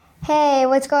Hey,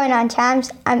 what's going on,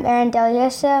 champs? I'm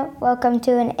Mendoza. Welcome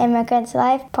to an Immigrant's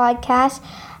Life podcast,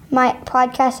 my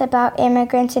podcast about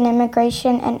immigrants and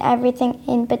immigration and everything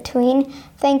in between.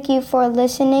 Thank you for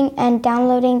listening and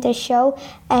downloading the show,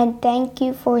 and thank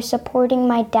you for supporting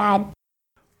my dad.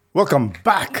 Welcome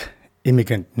back,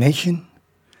 Immigrant Nation.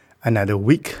 Another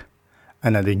week,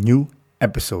 another new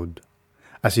episode.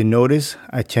 As you notice,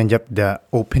 I changed up the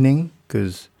opening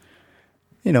because,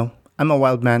 I'm a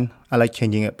wild man. I like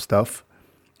changing up stuff.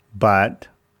 But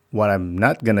what I'm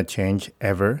not going to change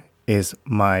ever is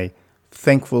my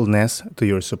thankfulness to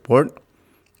your support.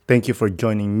 Thank you for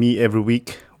joining me every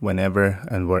week, whenever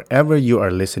and wherever you are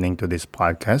listening to this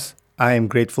podcast. I am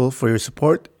grateful for your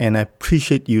support and I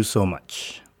appreciate you so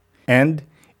much. And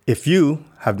if you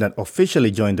have not officially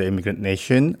joined the Immigrant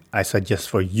Nation, I suggest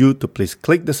for you to please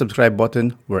click the subscribe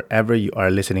button wherever you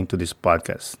are listening to this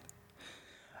podcast.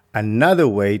 Another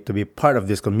way to be part of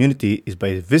this community is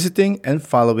by visiting and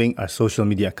following our social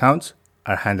media accounts.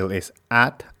 Our handle is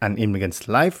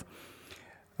 @AnImmigrant'sLife.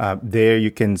 There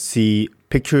you can see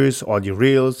pictures, audio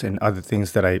reels, and other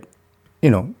things that I,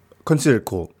 consider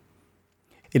cool.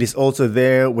 It is also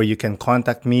there where you can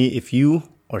contact me if you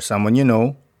or someone you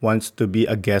know wants to be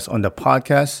a guest on the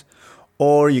podcast,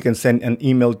 or you can send an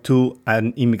email to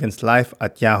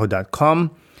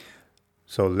animmigrant'slife@yahoo.com.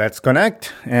 So let's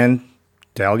connect and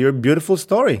tell your beautiful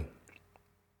story.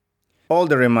 All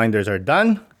the reminders are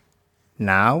done.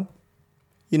 Now,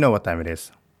 you know what time it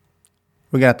is.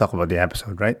 We're going to talk about the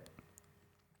episode, right?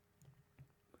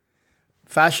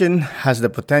 Fashion has the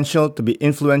potential to be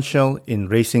influential in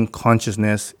raising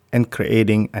consciousness and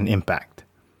creating an impact.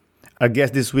 Our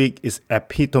guest this week is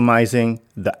epitomizing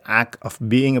the act of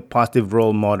being a positive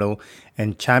role model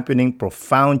and championing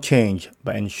profound change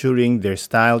by ensuring their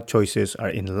style choices are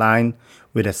in line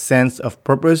with a sense of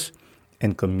purpose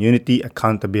and community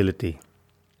accountability.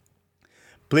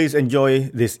 Please enjoy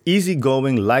this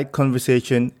easygoing, light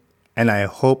conversation, and I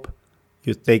hope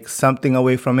you take something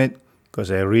away from it,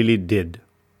 because I really did.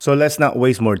 So let's not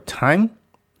waste more time.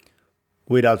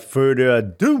 Without further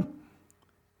ado,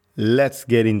 let's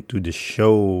get into the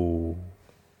show.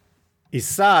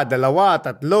 Isa, dalawa,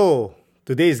 tatlo.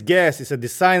 Today's guest is a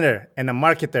designer and a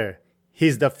marketer.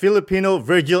 He's the Filipino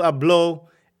Virgil Abloh.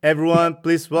 Everyone,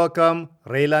 please welcome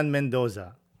Raeland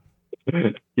Mendoza.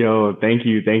 Yo, thank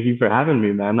you for having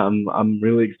me, man. I'm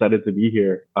really excited to be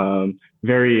here.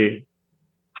 Very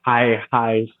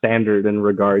high standard in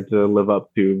regard to live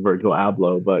up to Virgil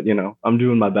Abloh, but I'm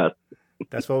doing my best.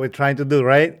 That's what we're trying to do,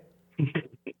 right?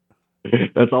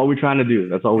 That's all we're trying to do.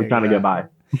 That's all we're trying to get by.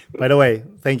 By the way,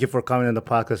 thank you for coming on the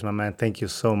podcast, my man. Thank you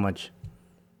so much.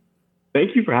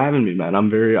 Thank you for having me, man.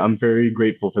 I'm very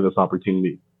grateful for this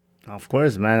opportunity. Of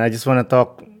course, man. I just want to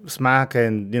talk smack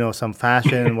and, some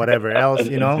fashion and whatever else,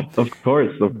 Of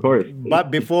course. But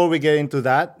before we get into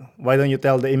that, why don't you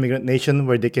tell the Immigrant Nation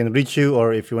where they can reach you,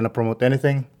 or if you want to promote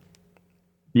anything?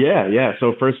 Yeah.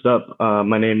 So first up,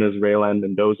 my name is Raeland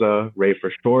Mendoza, Ray for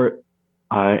short.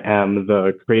 I am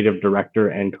the creative director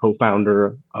and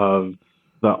co-founder of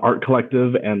the art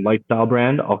collective and lifestyle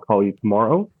brand I'll Call You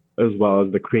Tomorrow, as well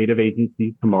as the creative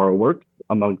agency Tomorrow Works,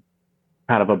 amongst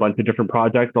kind of a bunch of different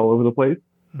projects all over the place.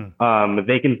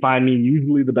 They can find me,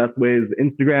 usually the best way is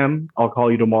Instagram. I'll Call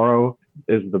You Tomorrow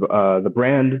is the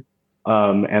brand.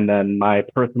 And then my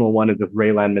personal one is just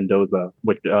Raeland Mendoza,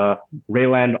 which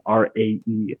Raeland,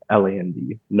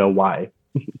 Raeland, no Y.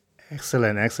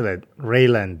 Excellent.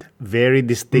 Raeland, very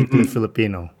distinctly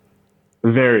Filipino.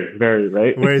 Very,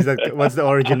 right? Where is that? What's the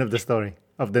origin of the story,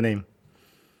 of the name?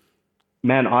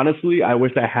 Man, honestly, I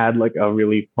wish I had like a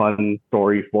really fun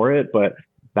story for it, but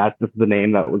that's just the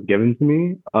name that was given to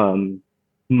me.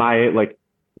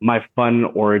 My fun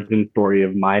origin story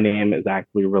of my name is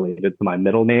actually related to my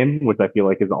middle name, which I feel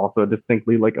like is also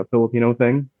distinctly like a Filipino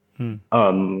thing.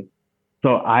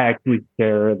 So I actually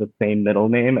share the same middle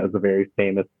name as a very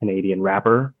famous Canadian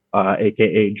rapper,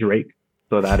 aka Drake.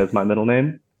 So that is my middle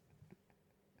name.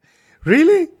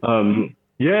 Really?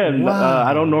 Yeah, and wow.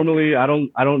 I don't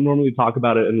normally talk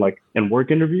about it in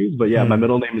work interviews, but yeah, my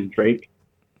middle name is Drake.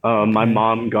 My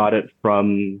mom got it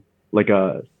from like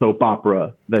a soap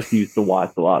opera that she used to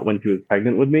watch a lot when she was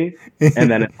pregnant with me, and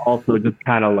then it also just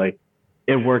kind of like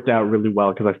it worked out really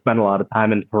well because I spent a lot of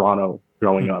time in Toronto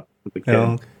growing up as a kid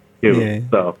too. Yeah.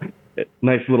 So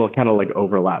nice little kind of like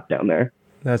overlap down there.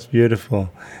 That's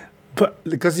beautiful. But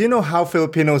because you know how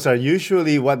Filipinos are,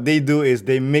 usually what they do is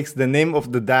they mix the name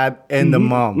of the dad and the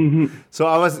mom. So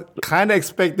I was kind of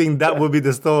expecting that would be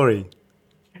the story.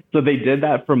 So they did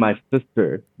that for my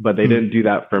sister, but they didn't do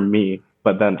that for me.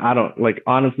 But then I don't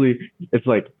honestly, it's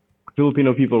like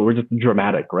Filipino people, we're just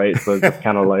dramatic, right? So it's just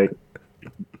kind of like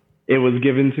it was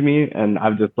given to me, and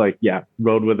I've just like, yeah,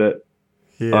 rode with it.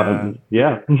 Yeah.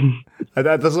 Yeah.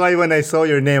 That's why when I saw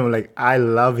your name, I'm like, I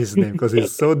love his name because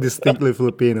it's so distinctly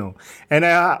Filipino. And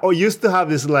I used to have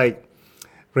this like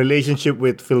relationship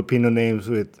with Filipino names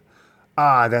with,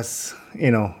 that's,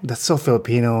 that's so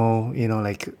Filipino,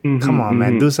 like, come on,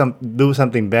 man, do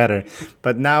something better.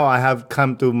 But now I have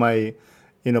come to my,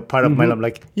 part of my life,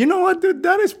 like, you know what, dude,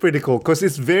 that is pretty cool because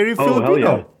it's very Oh, hell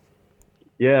Filipino.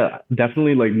 yeah.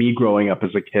 Definitely like me growing up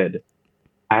as a kid,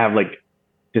 I have like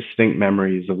distinct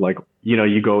memories of like,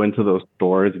 you go into those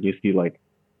stores and you see like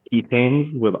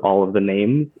keychains with all of the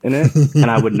names in it,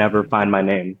 and I would never find my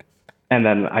name. And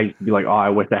then I used to be like, oh, I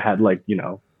wish I had like,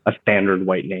 a standard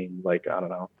white name, like, I don't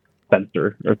know,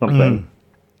 Spencer or something.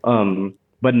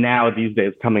 But now these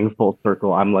days coming full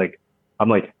circle, I'm like,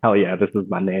 hell yeah, this is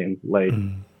my name. Like,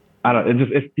 I don't,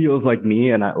 it feels like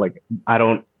me. And I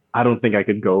don't think I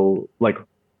could go like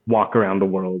walk around the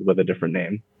world with a different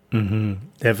name.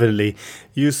 Definitely.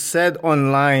 You said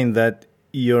online that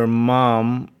your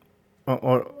mom,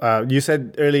 or you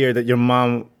said earlier that your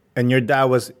mom and your dad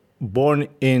was born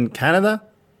in Canada?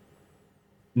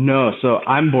 No, so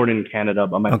I'm born in Canada,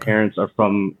 but my Okay. parents are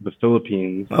from the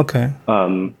Philippines. Okay.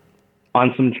 On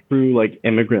some true like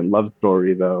immigrant love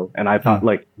story though, and I thought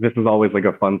like this is always like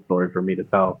a fun story for me to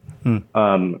tell.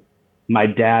 My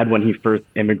dad, when he first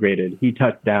immigrated, he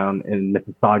touched down in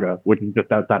Mississauga, which is just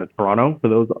outside of Toronto, for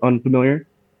those unfamiliar.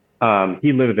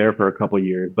 He lived there for a couple of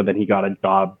years, but then he got a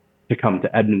job to come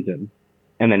to Edmonton.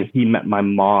 And then he met my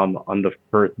mom on the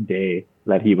first day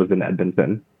that he was in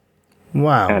Edmonton.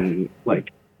 Wow. And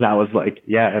like, that was like,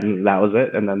 yeah, and that was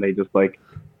it. And then they just like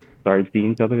started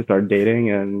seeing each other, started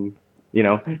dating, and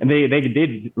and they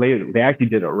actually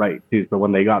did it right too. So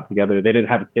when they got together, they didn't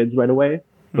have kids right away.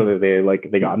 So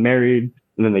they got married,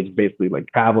 and then they just basically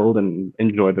like traveled and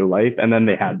enjoyed their life, and then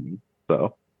they had me.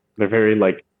 So they're very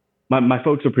like, my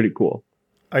folks are pretty cool.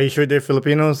 Are you sure they're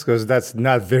Filipinos? Because that's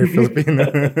not very Filipino.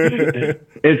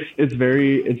 It's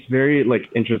very like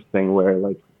interesting where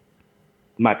like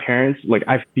my parents, like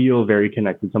I feel very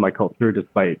connected to my culture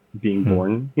despite being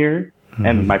born here.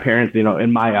 And my parents,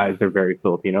 in my eyes, they're very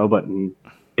Filipino, but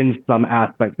in some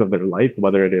aspects of their life,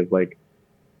 whether it is like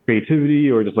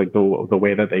creativity or just like the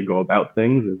way that they go about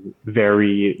things, is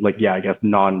very like, yeah, I guess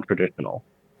non-traditional.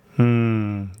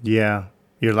 Yeah,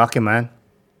 you're lucky, man.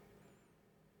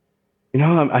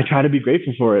 I try to be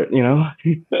grateful for it.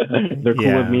 They're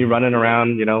cool with me running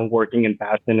around, working in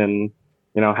fashion and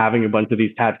having a bunch of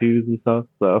these tattoos and stuff.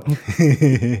 So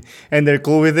and they're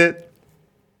cool with it.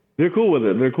 They're cool with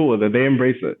it. They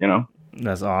embrace it.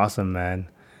 That's awesome, man.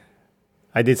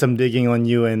 I did some digging on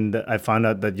you, and I found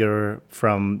out that you're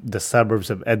from the suburbs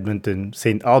of Edmonton,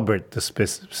 St. Albert,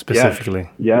 specifically.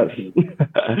 Yes.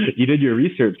 You did your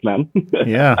research, man.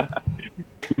 Yeah.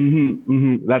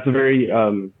 That's a very,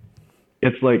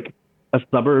 it's like a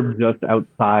suburb just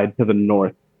outside to the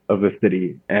north of the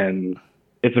city. And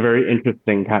it's a very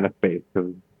interesting kind of space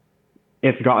because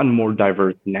it's gotten more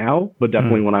diverse now, but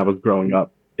definitely when I was growing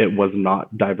up, it was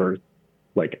not diverse,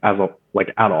 like at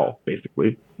all,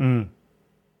 basically.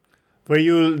 Were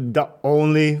you the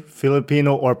only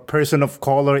Filipino or person of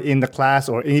color in the class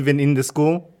or even in the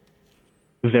school?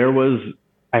 There was,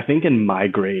 I think in my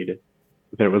grade,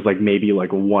 there was like maybe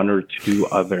like one or two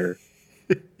other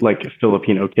like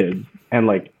Filipino kids. And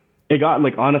like, it got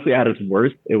like, honestly, at its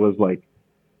worst, it was like,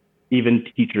 even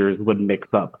teachers would mix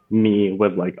up me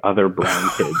with like other brown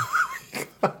kids.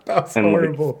 That's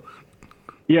horrible. Like,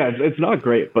 yeah, it's not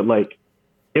great, but like,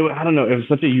 I don't know, it was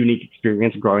such a unique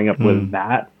experience growing up with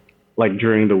that, like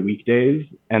during the weekdays.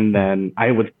 And then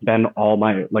I would spend all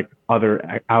my like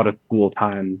other out of school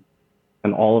time,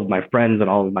 and all of my friends and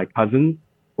all of my cousins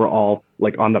were all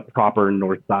like on the proper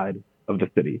north side of the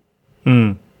city.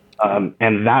 And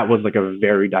that was like a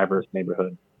very diverse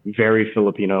neighborhood, very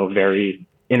Filipino, very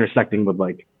intersecting with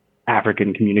like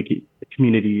African communities,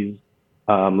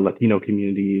 Latino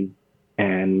communities.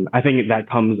 And I think that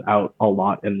comes out a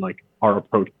lot in like our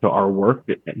approach to our work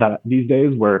that these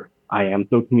days, where I am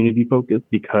so community focused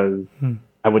because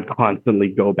I would constantly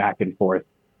go back and forth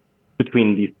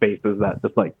between these spaces that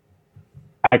just like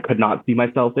I could not see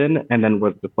myself in, and then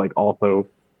was just like also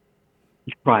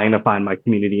trying to find my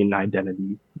community and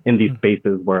identity in these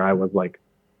spaces where I was like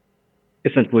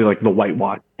essentially like the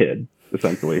whitewashed kid,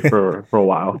 essentially for a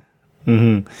while.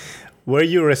 Were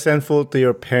you resentful to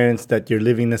your parents that you're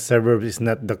living in the suburbs is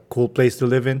not the cool place to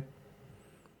live in?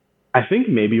 I think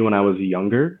maybe when I was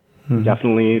younger,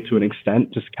 definitely to an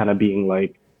extent, just kind of being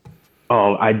like,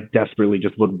 oh, I desperately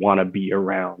just would want to be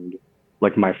around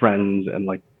like my friends and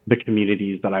like the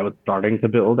communities that I was starting to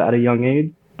build at a young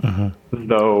age.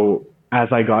 Though as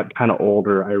I got kind of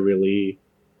older, I really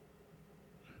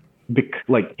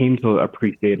came to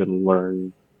appreciate and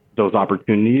learn those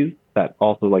opportunities that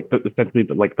also essentially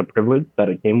the privilege that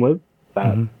it came with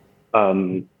that Mm-hmm.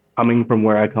 um coming from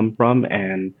where I come from,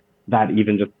 and that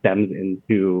even just stems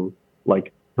into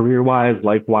like career wise,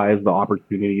 life wise, the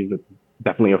opportunities it's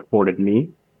definitely afforded me.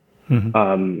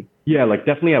 Mm-hmm. Yeah, like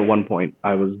definitely at one point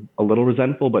I was a little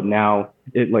resentful, but now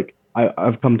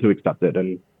I've come to accept it.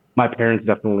 And my parents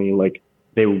definitely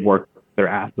they worked their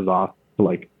asses off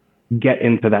to get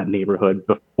into that neighborhood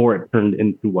before it turned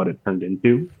into what it turned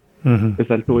into, Mm-hmm.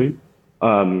 essentially.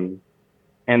 Um,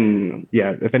 and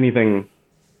yeah, if anything,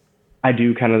 I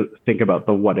do kind of think about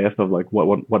the what if of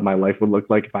what my life would look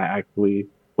like if I actually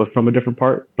was from a different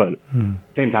part. But at the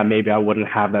same time, maybe I wouldn't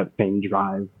have that same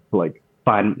drive to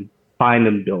find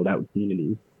and build out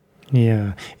communities.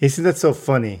 Yeah. Isn't that so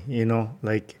funny?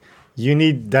 Like you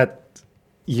need that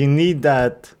you need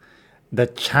that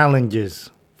challenges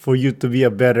for you to be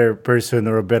a better person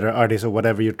or a better artist or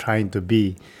whatever you're trying to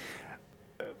be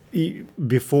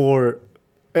before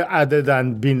other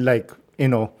than being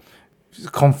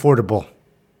comfortable.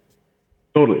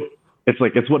 Totally.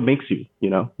 It's what makes you,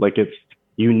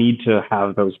 you need to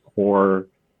have those core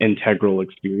integral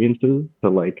experiences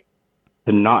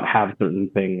to not have certain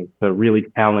things, to really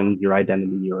challenge your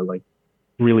identity or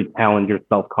really challenge your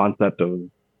self concept of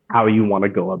how you want to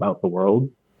go about the world.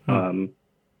 Um,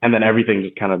 and then everything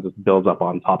just kind of just builds up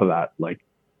on top of that.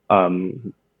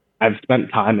 Um, I've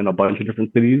spent time in a bunch of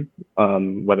different cities,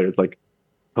 whether it's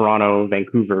Toronto,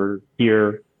 Vancouver,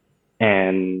 here,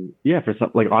 and yeah, for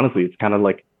some honestly, it's kind of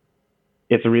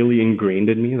it's really ingrained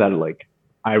in me that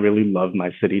I really love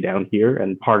my city down here,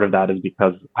 and part of that is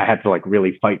because I had to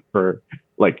really fight for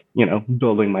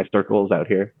building my circles out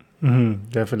here.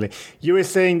 Definitely. You were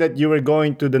saying that you were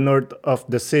going to the north of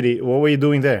the city. What were you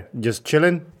doing there? Just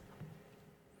chilling?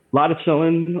 A lot of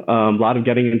chilling, a lot of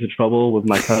getting into trouble with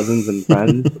my cousins and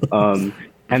friends.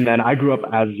 And then I grew up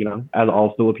as as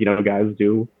all Filipino guys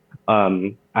do,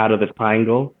 out of the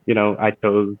triangle. I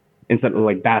chose instead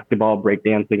of basketball,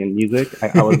 breakdancing, and music.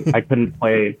 I couldn't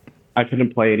play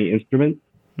any instruments,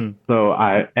 so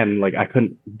I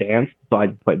couldn't dance, so I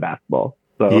just played basketball.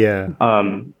 So Yeah.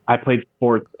 I played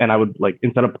sports, and I would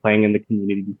instead of playing in the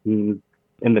community teams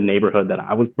in the neighborhood that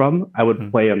I was from, I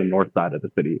would play on the north side of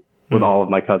the city with all of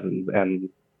my cousins, and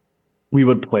we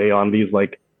would play on these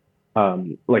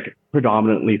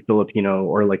predominantly Filipino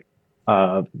or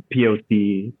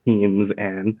POC teams,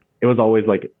 and it was always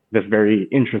this very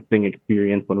interesting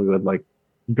experience when we would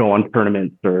go on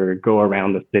tournaments or go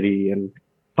around the city and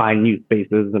find new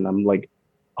spaces, and I'm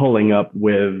pulling up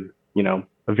with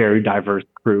a very diverse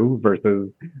crew versus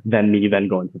me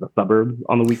going to the suburbs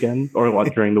on the weekends or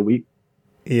during the week.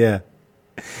 Yeah.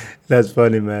 That's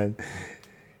funny, man.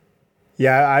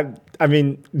 Yeah, I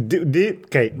mean,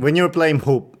 okay, when you're playing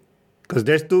hoop, because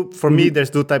there's two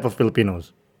type of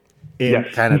Filipinos in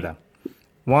Yes. Canada.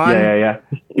 One Yeah.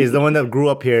 is the one that grew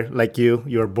up here, like you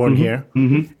were born here,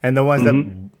 and the ones that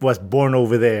was born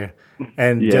over there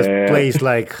and just Yeah. plays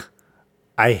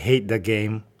I hate the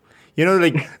game.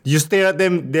 You stare at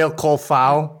them, they'll call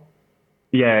foul.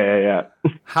 Yeah.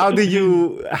 How do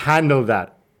you handle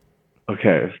that?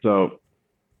 Okay, so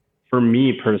for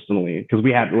me personally, because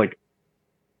we had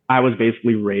I was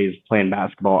basically raised playing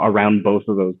basketball around both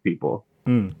of those people.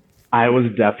 I was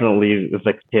definitely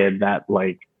the kid that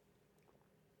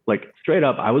straight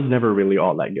up, I was never really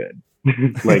all that good.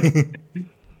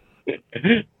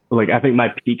 I think my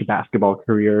peak basketball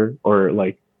career, or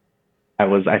I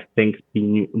think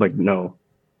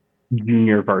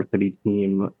junior varsity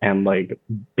team, and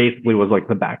basically was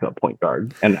the backup point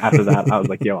guard. And after that, I was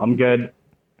yo, I'm good.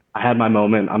 I had my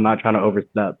moment. I'm not trying to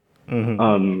overstep.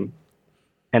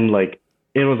 And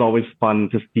it was always fun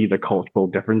to see the cultural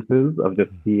differences of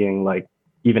just seeing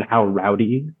even how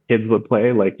rowdy kids would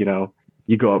play.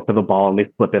 You go up to the ball and they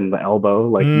slip in the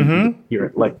elbow, you just hear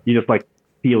it, you just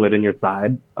feel it in your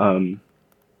side.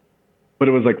 But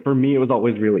it was for me, it was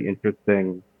always really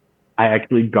interesting. I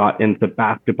actually got into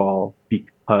basketball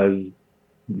because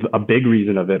a big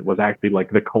reason of it was actually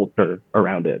the culture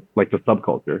around it, the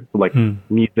subculture, so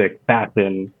music,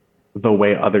 fashion, the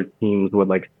way other teams would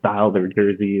style their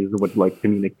jerseys, would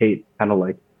communicate kind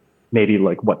of maybe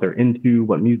what they're into,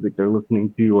 what music they're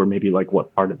listening to, or maybe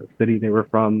what part of the city they were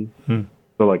from.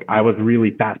 So I was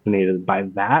really fascinated by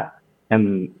that,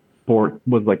 and sports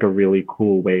was a really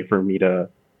cool way for me to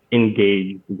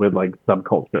engage with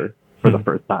subculture for the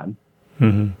first time.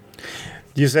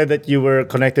 You said that you were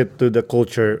connected to the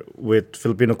culture with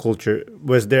Filipino culture.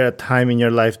 Was there a time in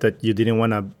your life that you didn't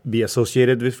want to be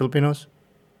associated with Filipinos?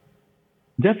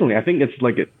 Definitely. I think it's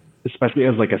especially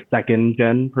as like a second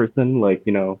gen person, like,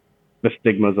 the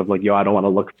stigmas of like, yo, I don't want to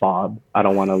look fob. I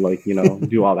don't want to like,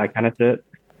 do all that kind of shit.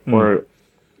 Mm. Or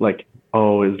like,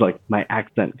 oh, is like my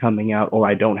accent coming out? Or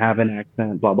I don't have an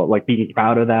accent, blah, blah, like being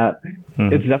proud of that.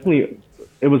 Mm.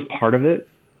 It was part of it.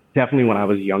 Definitely when I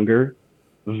was younger,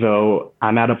 though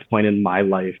I'm at a point in my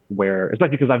life where,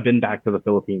 especially because I've been back to the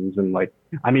Philippines and like,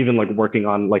 I'm even like working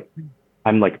on like,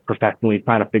 I'm like professionally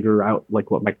trying to figure out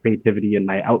like what my creativity and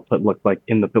my output looks like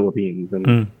in the Philippines. And,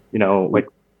 Mm. like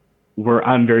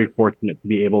I'm very fortunate to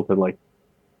be able to like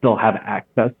still have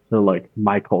access to like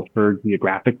my culture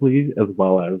geographically as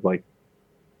well as like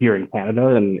here in Canada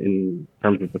and in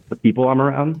terms of the people I'm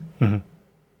around. Mhm.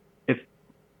 It's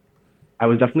I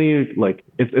was definitely like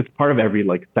it's part of every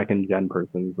like second gen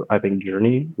person's I think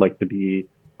journey, like to be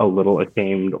a little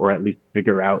ashamed or at least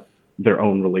figure out their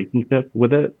own relationship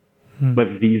with it. Mm.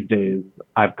 But these days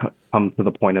I've come to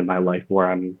the point in my life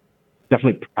where I'm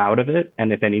definitely proud of it,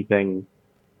 and if anything,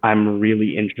 I'm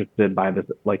really interested by this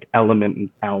like element and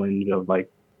challenge of like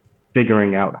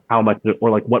figuring out how much or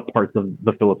like what parts of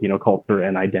the Filipino culture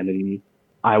and identity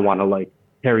I want to like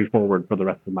carry forward for the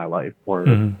rest of my life. Or,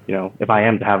 Mhm. if I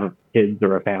am to have kids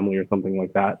or a family or something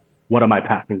like that, what am I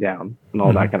passing down and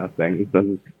all that Mhm. kind of things?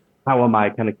 And how am I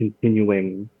kind of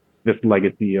continuing this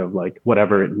legacy of like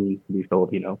whatever it means to be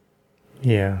Filipino?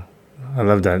 Yeah, I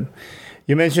love that.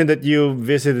 You mentioned that you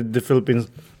visited the Philippines.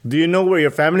 Do you know where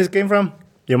your families came from?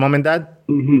 Your mom and dad?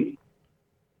 Mm-hmm.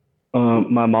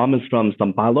 My mom is from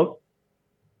Sampaloc.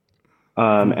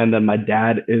 Oh. And then my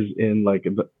dad is in like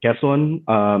Quezon,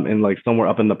 in like somewhere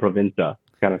up in the provincia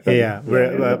kind of Yeah, thing. yeah. Yeah,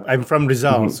 Where yeah. I'm from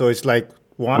Rizal, Mm-hmm. so it's like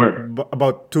Where?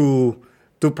 about two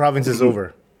provinces Mm-hmm.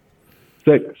 over.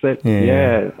 Sick, sick.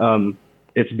 Yeah. Yeah.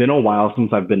 It's been a while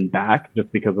since I've been back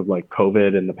just because of like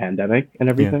COVID and the pandemic and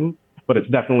Yeah. everything. But it's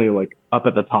definitely like up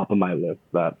at the top of my list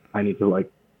that I need to like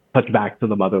touch back to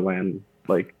the motherland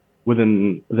like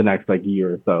within the next like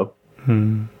year or so.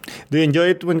 Hmm. Do you enjoy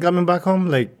it when coming back home?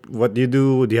 Like, what do you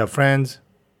do? Do you have friends?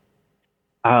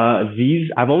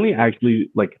 These I've only actually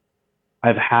like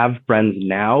I've have friends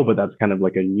now, but that's kind of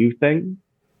like a new thing.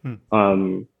 Hmm.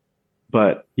 Um,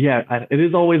 but yeah, it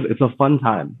is always it's a fun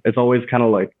time. It's always kind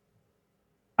of like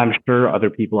I'm sure other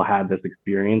people had this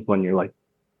experience when you're like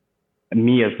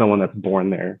me as someone that's born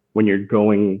there, when you're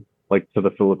going like to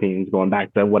the Philippines, going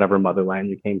back to whatever motherland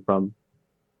you came from,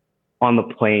 on the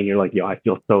plane, you're like, yo, I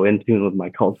feel so in tune with my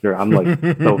culture. I'm like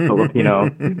so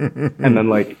Filipino. And then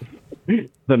like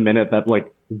the minute that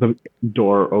like the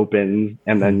door opens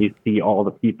and then Hmm. you see all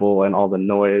the people and all the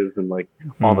noise and like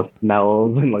all Hmm. the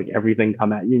smells and like everything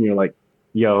come at you and you're like,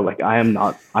 yo, like I'm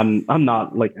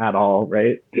not like at all,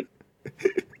 right?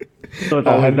 So it's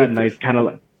A always that hundred nice percent. kind of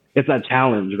like it's that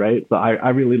challenge, right? So I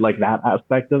really like that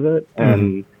aspect of it. Mhm.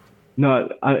 And no,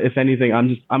 if anything,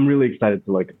 I'm really excited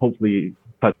to like hopefully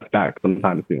touch back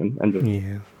sometime soon and just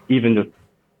Yeah. even just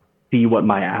see what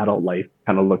my adult life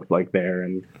kind of looks like there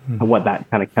and what that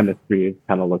kind of chemistry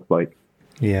kind of looks like.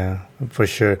 Yeah, for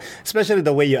sure. Especially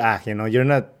the way you act, you're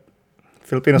not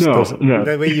Filipinos, those No, no,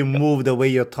 the way you move, the way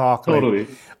you talk, like, totally.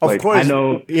 of Like I course,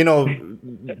 know.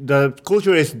 the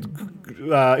culture is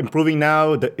improving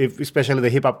now. Especially the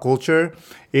hip hop culture,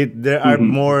 there are Mhm,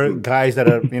 more guys that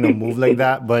are move like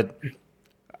that. But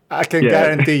I can yeah,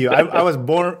 guarantee you, I was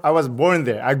born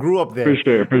there. I grew up for there.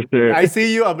 sure, for sure. I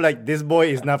see you. I'm like, this boy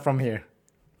is not from here.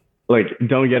 Like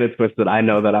don't get it twisted. I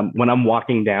know that I'm when I'm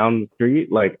walking down the street,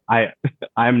 like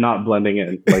I'm not blending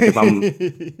in. Like if I'm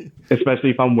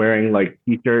especially if I'm wearing like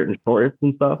t-shirt and shorts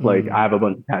and stuff. Like Mm, I have a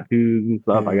bunch of tattoos and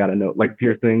stuff. I yeah. gotta know like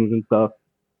piercings and stuff.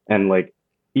 And like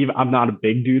even I'm not a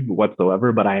big dude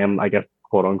whatsoever, but I am I guess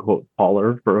quote unquote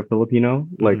taller for a Filipino.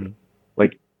 Mm.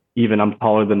 Like even I'm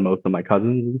taller than most of my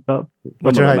cousins and stuff. Some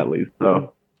What's of your them height? at least.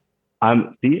 So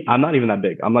I'm not even that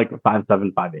big. I'm like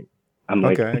 5'7", 5'8". I'm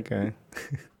Okay, like okay,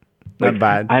 like not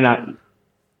bad. I not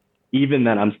even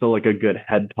then I'm still like a good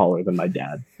head taller than my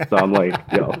dad. So I'm like,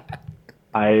 yo,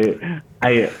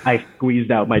 I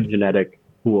squeezed out my genetic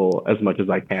pool as much as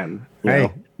I can. Hey,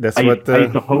 I that's used what. I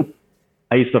used to hope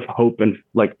I used to hope and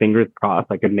like fingers crossed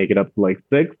I could make it up to like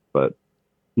six, but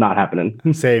not happening.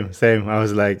 Same, same. I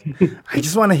was like, I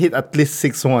just want to hit at least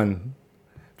 6'1".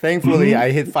 Thankfully, Hmm. I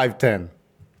hit 5'10".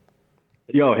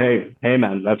 Yo, hey,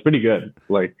 man, that's pretty good.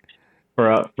 Like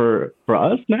for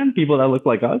us, man, people that look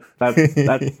like us,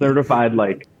 that's certified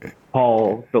like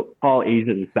tall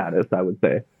Asian status, I would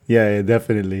say. Yeah, yeah,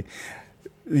 definitely.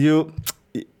 You,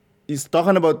 is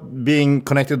talking about being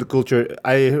connected to culture.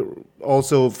 I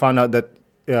also found out that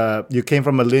you came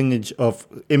from a lineage of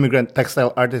immigrant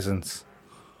textile artisans.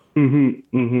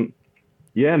 Hmm.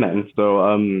 Yeah, man.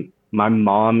 So my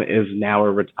mom is now a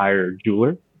retired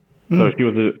jeweler. So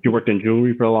she worked in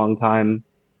jewelry for a long time.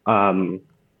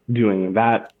 Doing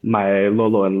that, my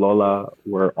Lolo and Lola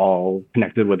were all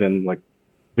connected within like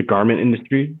the garment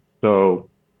industry. So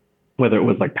whether it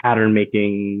was like pattern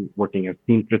making, working as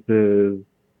seamstresses,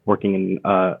 working in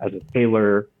as a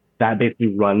tailor, that basically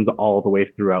runs all the way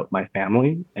throughout my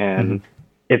family, and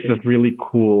it's this really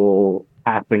cool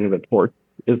passing of the torch.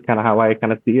 Is kind of how I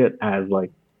kind of see it as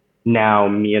like now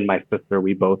me and my sister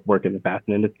we both work in the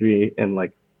fashion industry and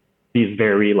like these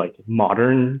very like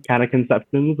modern kind of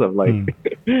conceptions of like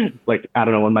like I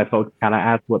don't know when my folks kind of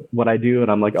ask what I do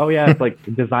and I'm like oh yeah it's like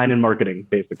design and marketing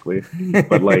basically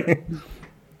but like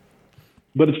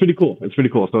but it's pretty cool. It's pretty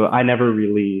cool. So I never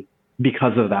really,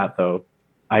 because of that though,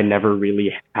 I never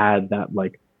really had that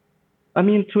like, I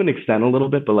mean, to an extent a little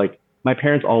bit, but like my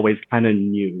parents always kind of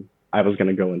knew I was going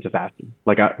to go into fashion.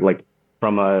 Like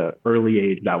from a early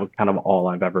age, that was kind of all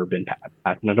I've ever been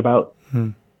passionate about.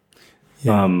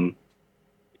 Yeah.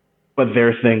 But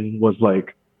their thing was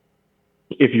like,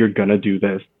 if you're going to do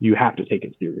this, you have to take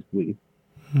it seriously.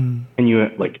 And you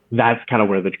like, that's kind of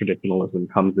where the traditionalism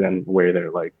comes in, where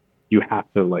they're like, you have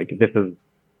to like, this is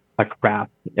a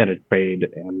craft and a trade,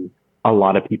 and a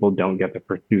lot of people don't get to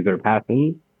pursue their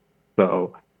passions.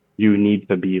 So you need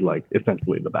to be like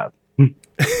essentially the best.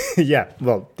 Yeah,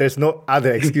 well, there's no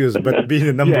other excuse but being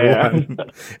the number one.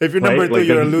 If you're number two, like,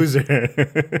 you're a loser.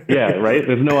 Yeah, right?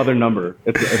 There's no other number.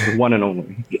 It's one and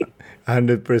only.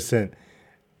 100%.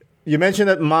 You mentioned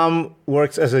that mom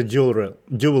works as a jeweler.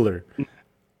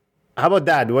 How about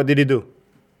dad? What did he do?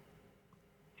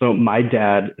 So my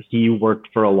dad, he worked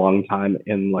for a long time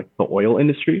in like the oil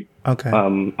industry,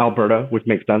 Alberta, which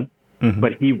makes sense.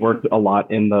 But he worked a lot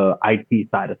in the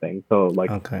IT side of things. So like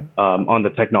on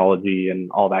the technology and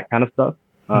all that kind of stuff.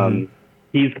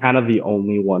 He's kind of the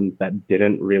only one that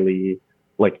didn't really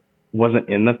like wasn't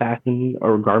in the fashion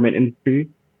or garment industry,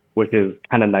 which is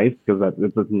kind of nice because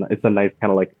it's a nice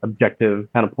kind of like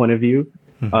objective kind of point of view.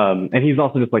 And he's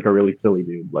also just like a really silly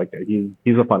dude. Like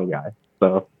he's a funny guy.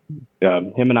 So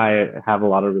him and I have a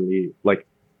lot of really like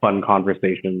fun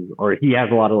conversations, or he has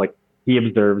a lot of like, he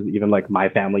observes even like my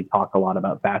family talk a lot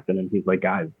about fashion and he's like,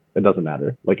 guys, it doesn't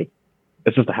matter. Like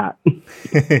it's just a hat.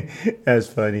 That's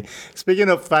funny. Speaking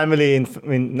of family in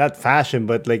not fashion,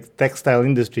 but like textile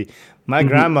industry, my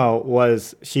grandma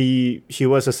she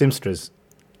was a seamstress.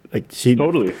 Like she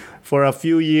totally for a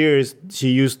few years, she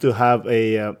used to have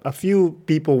a few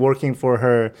people working for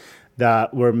her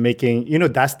that were making,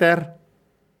 daster.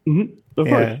 Of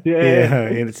course. Yeah.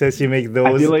 And it says she makes those.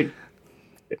 I feel like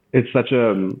it's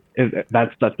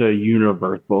that's such a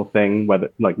universal thing, whether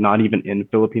like not even in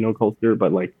Filipino culture,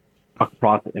 but like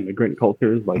across immigrant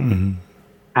cultures, like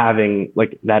having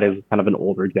like that is kind of an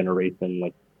older generation.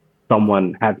 Like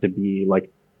someone had to be like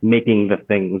making the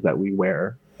things that we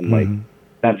wear, and like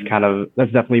that's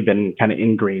definitely been kind of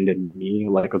ingrained in me,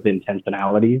 like with the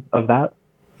intentionality of that,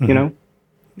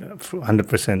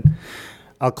 100%.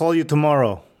 I'll call you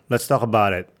tomorrow. Let's talk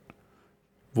about it.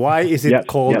 Why is it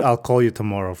called I'll Call You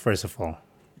Tomorrow, first of all?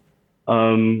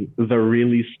 The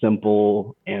really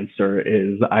simple answer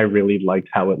is I really liked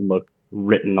how it looked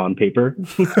written on paper.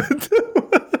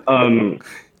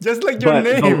 Just like your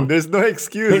name, there's no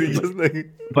excuse. Just like...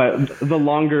 But the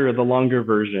longer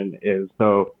version is,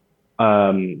 so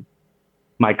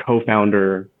my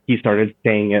co-founder, he started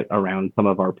saying it around some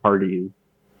of our parties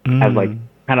as like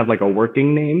kind of like a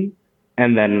working name.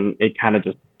 And then it kind of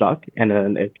just stuck, and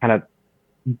then it kind of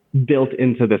built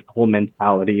into this whole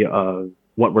mentality of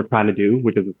what we're trying to do,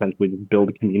 which is essentially just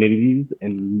build communities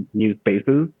and new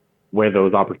spaces where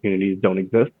those opportunities don't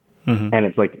exist. And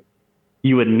it's like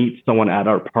you would meet someone at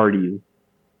our parties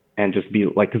and just be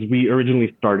like, because we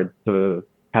originally started to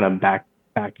kind of back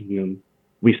Zoom.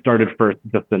 We started first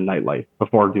just in nightlife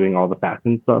before doing all the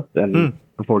fashion stuff, and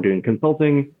before doing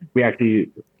consulting, we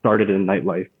actually started in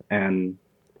nightlife. And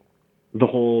the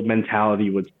whole mentality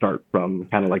would start from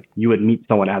kind of like you would meet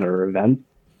someone at our event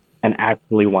and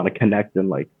actually want to connect and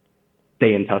like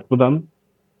stay in touch with them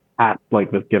at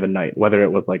like this given night, whether it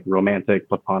was like romantic,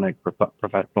 platonic,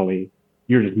 professionally,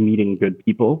 you're just meeting good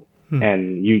people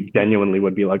and you genuinely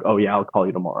would be like, oh yeah, I'll call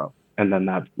you tomorrow. And then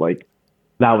that was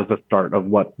the start of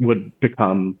what would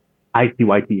become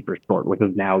ICYT for short, which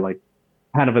is now like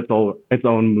kind of its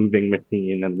own moving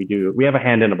machine. And we have a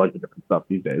hand in a bunch of different stuff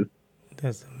these days.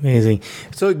 That's amazing.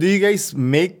 So do you guys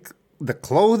make the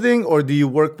clothing, or do you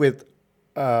work with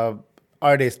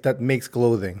artists that makes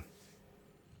clothing?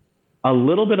 A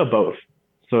little bit of both.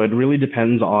 So it really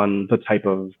depends on the type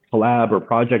of collab or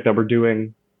project that we're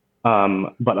doing.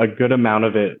 But a good amount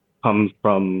of it comes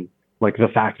from like the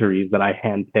factories that I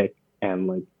handpick and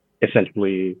like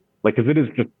essentially like, because it is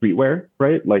just streetwear,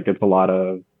 right? Like it's a lot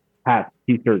of hats,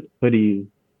 t-shirts, hoodies,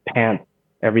 pants,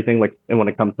 everything. Like, and when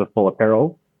it comes to full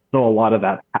apparel, so a lot of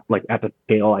that, like at the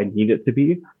scale I need it to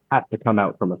be, has to come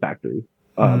out from a factory.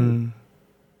 Mm.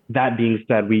 That being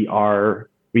said, we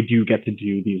do get to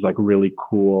do these like really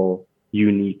cool,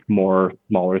 unique, more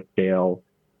smaller scale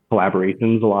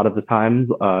collaborations a lot of the times,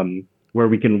 where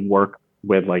we can work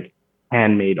with like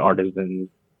handmade artisans,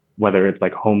 whether it's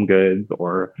like home goods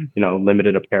or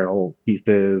limited apparel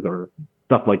pieces or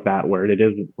stuff like that, where it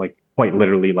is like quite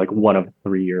literally like one of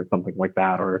three or something like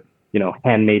that, or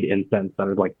handmade incense that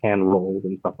are like hand rolled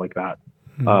and stuff like that.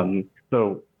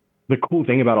 So the cool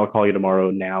thing about I'll Call You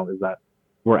Tomorrow now is that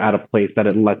we're at a place that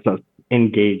it lets us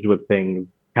engage with things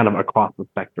kind of across the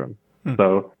spectrum.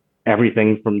 So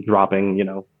everything from dropping,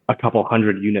 a couple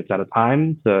hundred units at a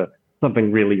time to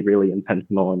something really, really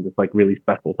intentional and just like really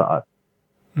special to us.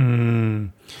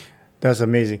 That's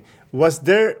amazing.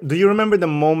 Do you remember the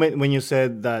moment when you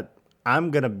said that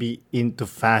I'm going to be into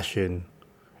fashion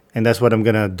and that's what I'm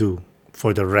going to do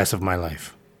for the rest of my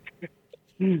life?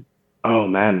 Oh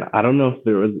man, I don't know if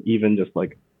there was even just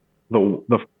like the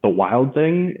wild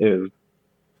thing is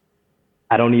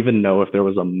I don't even know if there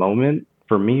was a moment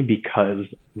for me because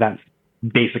that's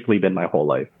basically been my whole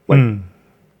life. Like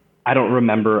I don't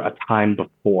remember a time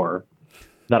before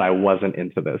that I wasn't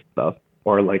into this stuff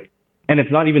or like, and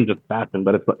it's not even just fashion,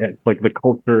 but it's like the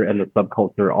culture and the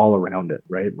subculture all around it,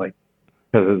 right? Like,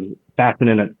 because fashion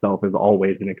in itself is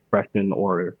always an expression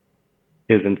or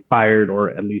is inspired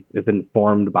or at least is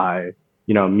informed by,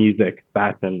 music,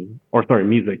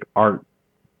 music, art,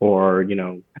 or,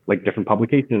 like different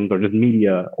publications or just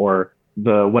media or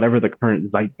whatever the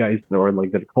current zeitgeist or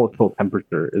like the cultural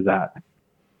temperature is at.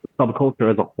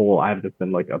 Subculture as a whole, I've just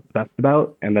been like obsessed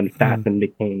about, and then fashion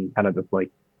became kind of just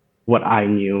like what I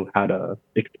knew how to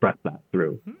express that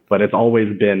through. But it's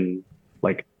always been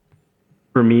like,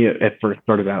 for me, it first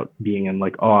started out being in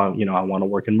like, oh, I want to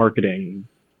work in marketing,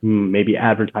 maybe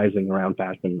advertising around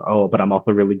fashion. Oh, but I'm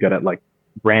also really good at like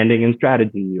branding and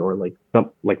strategy or like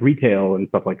some like retail and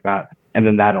stuff like that. And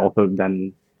then that also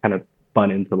then kind of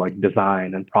spun into like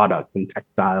design and products and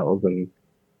textiles. And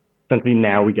essentially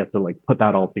now we get to like put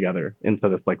that all together into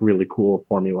this like really cool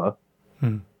formula.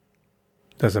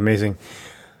 That's amazing.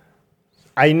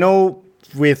 I know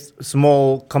with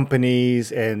small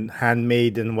companies and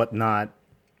handmade and whatnot,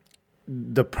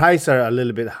 the prices are a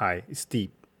little bit high,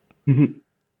 steep.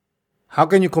 How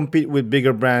can you compete with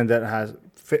bigger brand that has,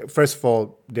 first of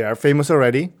all, they are famous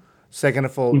already. Second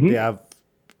of all, they have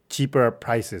cheaper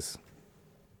prices.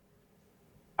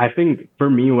 I think for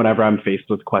me, whenever I'm faced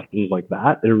with questions like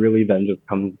that, it really then just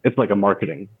comes, it's like a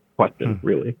marketing question,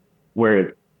 really, where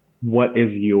it's, what is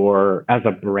as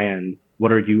a brand,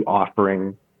 what are you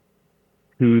offering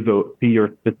to your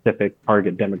specific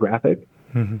target demographic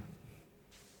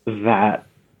that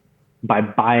by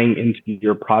buying into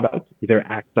your product, they're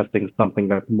accessing something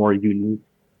that's more unique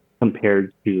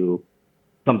compared to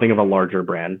something of a larger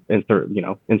brand, insert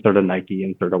a Nike,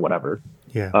 insert a whatever.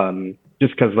 Yeah.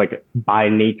 Just because like by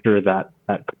nature that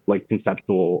like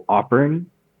conceptual offering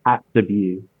has to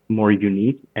be more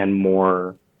unique and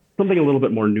more something a little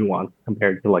bit more nuanced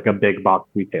compared to like a big box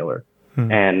retailer.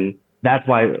 And that's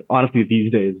why honestly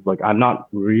these days, like I'm not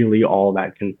really all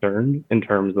that concerned in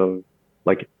terms of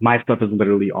like my stuff is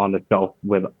literally on the shelf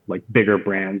with like bigger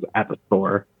brands at the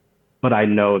store. But I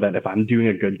know that if I'm doing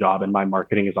a good job and my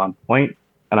marketing is on point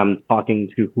and I'm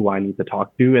talking to who I need to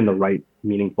talk to in the right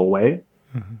meaningful way,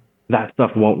 that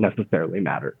stuff won't necessarily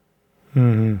matter.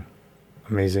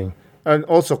 Amazing. And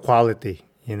also quality,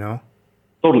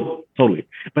 Totally.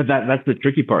 But that's the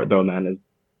tricky part though, man, is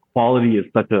quality is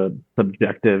such a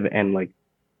subjective and like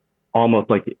almost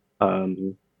like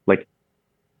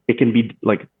it can be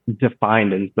like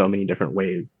defined in so many different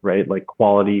ways, right? Like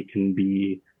quality can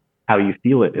be how you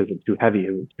feel it. Is it too heavy?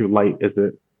 Is it too light? Is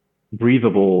it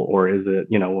breathable? Or is it,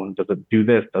 does it do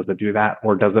this? Does it do that?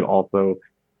 Or does it also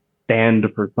stand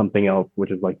for something else,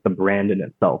 which is like the brand in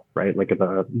itself, right? Like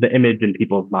the image in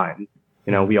people's minds.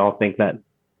 We all think that,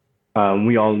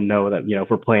 we all know that, if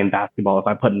we're playing basketball, if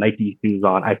I put Nike shoes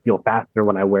on, I feel faster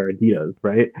when I wear Adidas,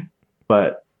 right?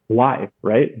 But why,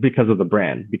 right? Because of the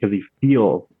brand, because you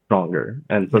feel stronger.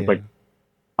 And so it's like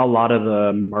a lot of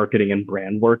the marketing and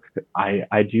brand work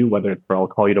I do, whether it's for I'll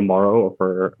Call You Tomorrow or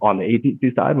for on the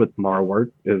agency side with Tomorrow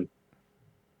Works, is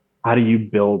how do you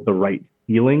build the right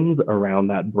feelings around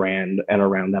that brand and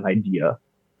around that idea?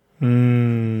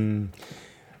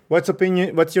 What's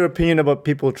your opinion about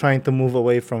people trying to move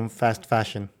away from fast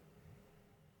fashion?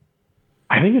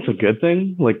 I think it's a good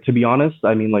thing. Like, to be honest,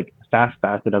 I mean, like fast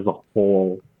fashion as a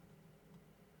whole,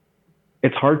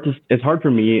 it's hard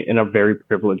for me in a very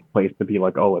privileged place to be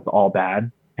like, oh, it's all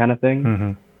bad kind of thing,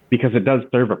 Mm-hmm. because it does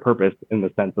serve a purpose in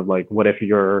the sense of like, what if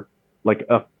you're like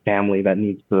a family that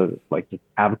needs to like just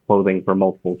have clothing for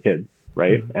multiple kids,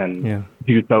 right? And Yeah.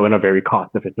 do so in a very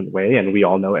cost efficient way. And we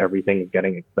all know everything is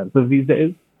getting expensive these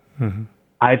days. Mm-hmm.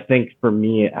 I think for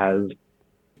me as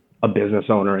a business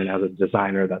owner and as a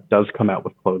designer that does come out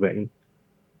with clothing,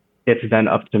 it's then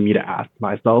up to me to ask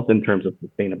myself in terms of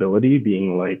sustainability,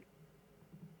 being like,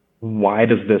 why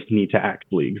does this need to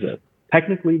actually exist?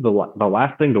 Technically, the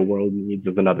last thing the world needs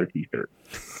is another t-shirt.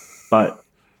 But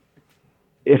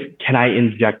if can I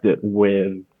inject it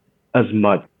with as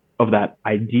much of that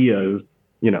ideas,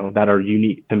 that are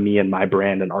unique to me and my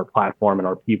brand and our platform and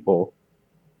our people,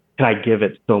 can I give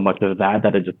it so much of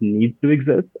that it just needs to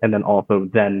exist, and then also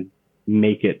then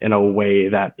make it in a way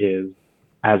that is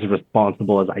as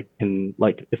responsible as I can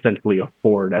like essentially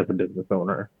afford as a business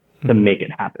owner to make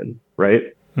it happen,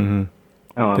 right? Mm-hmm.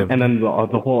 And then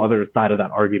the whole other side of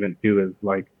that argument too is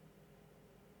like,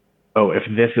 oh, if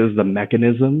this is the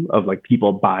mechanism of like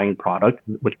people buying products,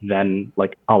 which then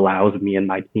like allows me and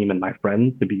my team and my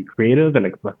friends to be creative and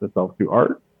express themselves through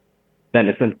art, then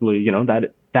essentially,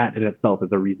 that in itself is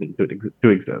a reason to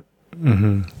exist.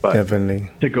 Mm-hmm. But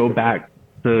Definitely. to go back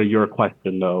to your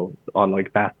question though, on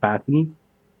like fast fashion,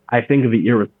 I think the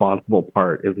irresponsible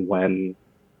part is when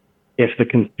if the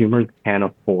consumers can't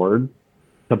afford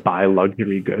to buy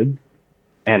luxury goods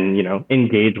and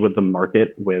engage with the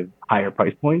market with higher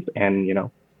price points and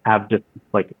have just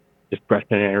like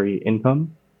discretionary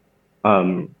income,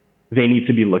 they need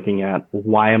to be looking at,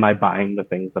 why am I buying the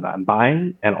things that I'm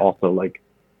buying, and also like,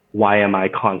 why am I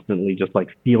constantly just like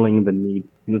feeling the need to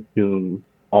consume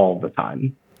all the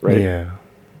time, right? Yeah,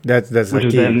 that's Which the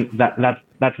is key. then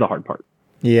that's the hard part.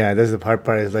 Yeah, that's the hard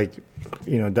part. Is like,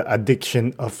 the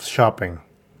addiction of shopping.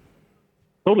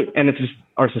 Totally. And it's just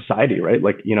our society, right?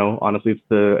 Like, honestly, it's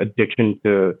the addiction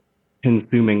to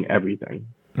consuming everything,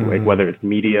 like whether it's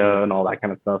media and all that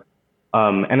kind of stuff.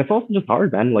 And it's also just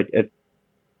hard, man. Like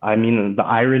I mean, the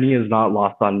irony is not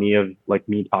lost on me of like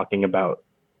me talking about,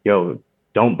 yo,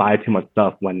 don't buy too much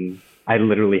stuff when I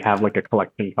literally have like a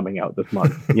collection coming out this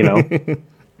month.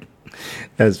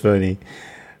 That's funny.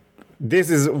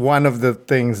 This is one of the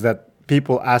things that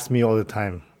people ask me all the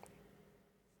time.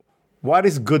 What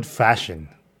is good fashion?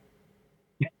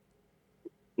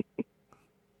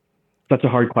 Such a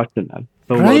hard question, man.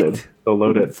 So Right? loaded. So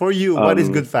loaded. For you, what is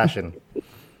good fashion?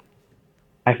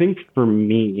 I think for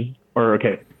me, or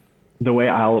okay, the way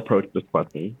I'll approach this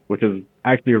question, which is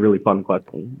actually a really fun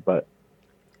question, but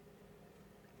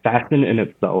fashion in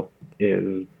itself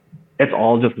it's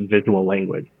all just visual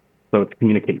language. So it's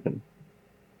communication.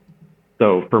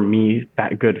 So for me,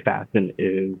 that good fashion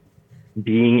is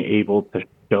being able to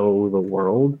show the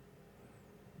world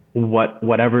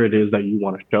whatever it is that you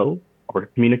want to show or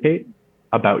communicate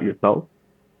about yourself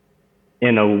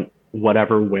in a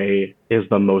whatever way is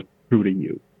the most true to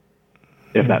you,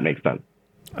 if that makes sense.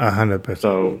 100%.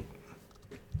 So,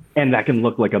 and that can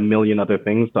look like a million other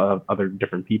things to other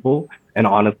different people. And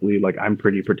honestly, like I'm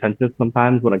pretty pretentious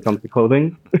sometimes when it comes to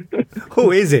clothing.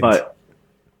 Who is it? But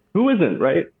who isn't,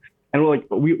 right? And we're like,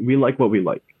 we like what we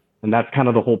like. And that's kind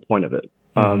of the whole point of it.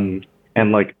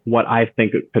 And like what I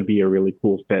think it could be a really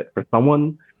cool fit for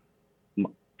someone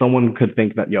could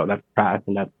think that, yo, that's trash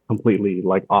and that's completely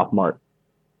like off mark.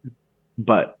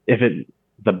 But if it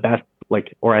the best,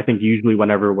 like, or I think usually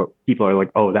whenever people are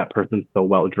like, oh, that person's so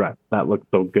well dressed, that looks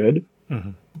so good,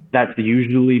 that's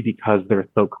usually because they're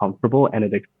so comfortable and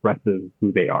it expresses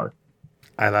who they are.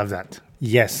 I love that.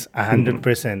 Yes,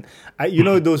 100%.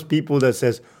 Those people that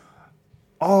says,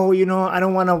 oh, I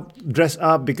don't want to dress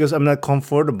up because I'm not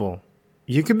comfortable.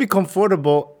 You can be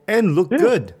comfortable and look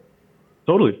good.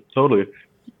 Totally.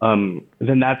 Then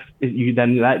that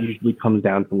usually comes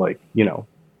down to like,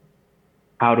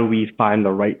 how do we find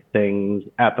the right things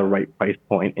at the right price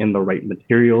point in the right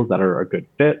materials that are a good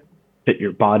fit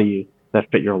your body, that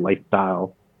fit your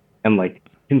lifestyle, and like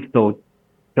can still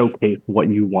showcase what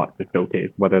you want to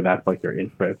showcase, whether that's like your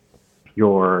interest,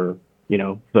 your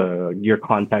your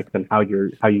context and how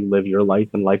you live your life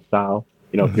and lifestyle.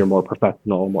 If you're more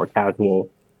professional, more casual,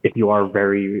 if you are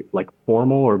very like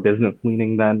formal or business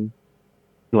leaning, then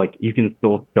like you can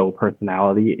still show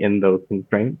personality in those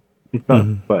constraints and stuff.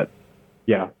 But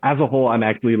yeah, as a whole, I'm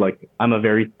actually like, I'm a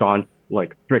very staunch,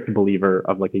 like strict believer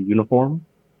of like a uniform.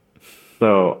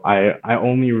 So I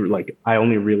only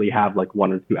really have like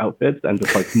one or two outfits and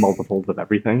just like multiples of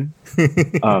everything.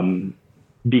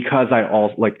 Because I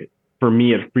also like, for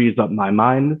me, it frees up my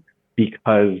mind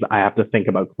because I have to think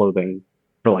about clothing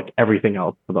for like everything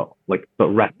else for the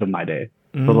rest of my day.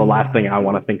 So the last thing I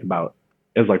want to think about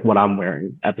is like what I'm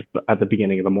wearing at the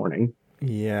beginning of the morning.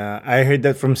 Yeah, I heard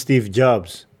that from Steve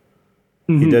Jobs.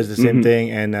 He Hmm does the same thing.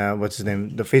 And what's his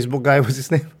name? The Facebook guy, what's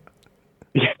his name?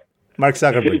 Mark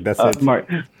Zuckerberg. That's it. Mark,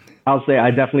 I'll say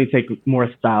I definitely take more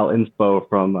style inspo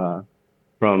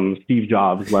from Steve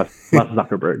Jobs, less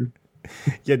Zuckerberg.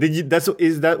 Yeah, did you?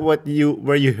 Is that what you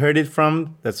where you heard it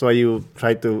from? That's why you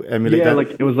tried to emulate Yeah, that. like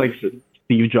it was like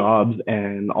Steve Jobs,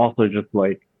 and also just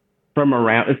like from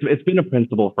around. It's been a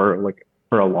principle for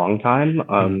a long time.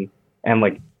 Mhm. And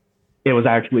like it was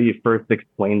actually first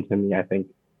explained to me. I think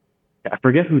I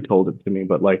forget who told it to me,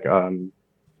 but like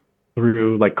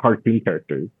through like cartoon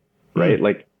characters, right? Mm.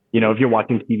 Like if you're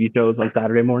watching TV shows on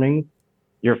Saturday mornings,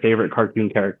 your favorite cartoon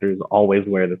characters always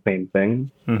wear the same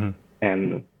thing, Mhm.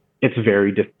 and it's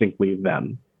very distinctly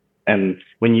them. And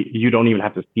when you don't even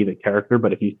have to see the character,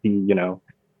 but if you see,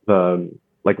 the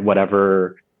like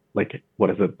whatever, like what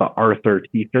is it, the Arthur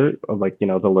t-shirt of like, the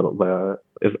little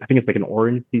I think it's like an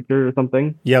orange t-shirt or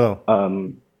something. Yellow.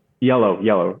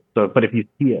 Yellow. So but if you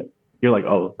see it, you're like,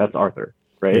 oh, that's Arthur,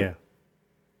 right? Yeah.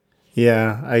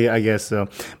 Yeah, I guess so.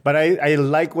 But I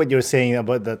like what you're saying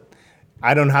about that.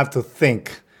 I don't have to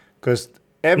think because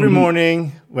every Hmm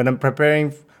morning when I'm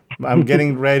preparing, I'm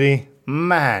getting ready.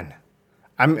 Man,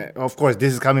 of course,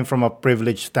 this is coming from a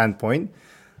privileged standpoint.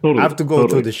 I have Totally, to go through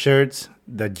totally. the shirts,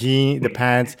 the jeans, the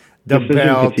pants, the Decision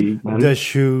belt, fatigue, the man.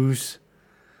 shoes.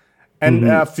 And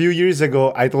a Hmm few years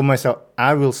ago, I told myself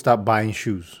I will stop buying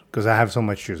shoes because I have so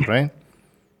much shoes, right?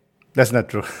 That's not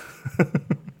true.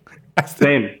 I still,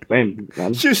 Same,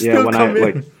 man. shoes Yeah, still when I come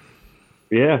like, in.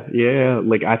 yeah.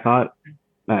 Like I thought,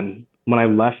 man, when I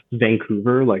left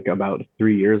Vancouver like about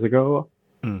 3 years ago,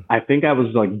 Mm, I think I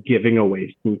was like giving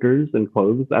away sneakers and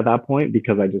clothes at that point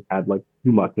because I just had like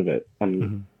too much of it. And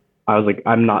mhm. I was like,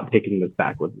 I'm not taking this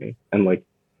back with me. And like,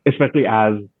 especially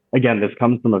as, again, this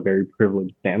comes from a very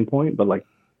privileged standpoint, but like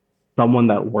someone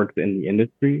that works in the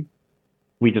industry,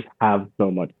 we just have so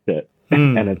much shit.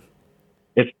 And Mm.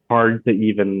 it's hard to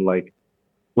even like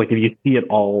if you see it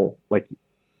all like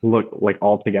look like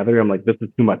all together, I'm like, this is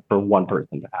too much for one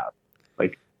person to have.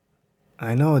 Like,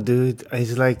 I know, dude.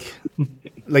 It's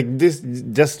like this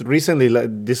just recently, like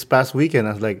this past weekend.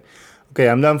 I was like, okay,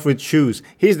 I'm done with shoes.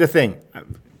 Here's the thing.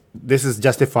 This is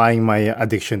justifying my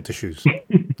addiction to shoes.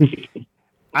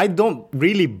 I don't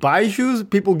really buy shoes.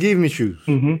 People give me shoes.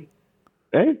 hmm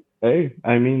hey,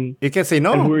 I mean, You can say and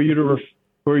no. who are you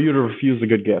to refuse a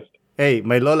good gift? Hey,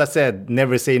 my Lola said,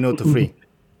 never say no to free.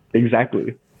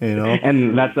 Exactly. You know?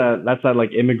 And that's a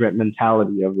like immigrant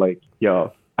mentality of like,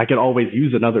 yo, I could always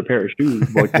use another pair of shoes.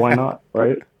 Like, why not?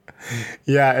 Right?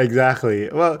 Yeah, exactly.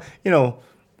 Well,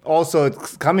 also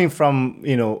it's coming from,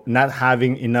 not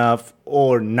having enough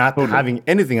or not Totally. having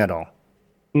anything at all.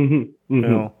 hmm You hmm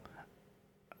know,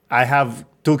 I have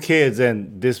two kids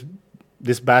and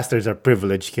these bastards are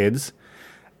privileged kids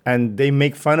and they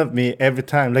make fun of me every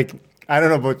time. Like, I don't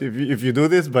know about if you do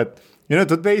this, but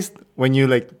toothpaste, when you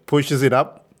like pushes it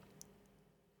up,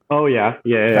 Oh yeah.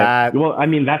 that Well, I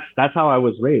mean, that's how I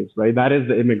was raised, right? That is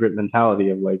the immigrant mentality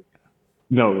of like,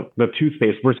 the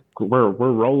toothpaste, we're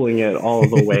rolling it all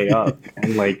the way up,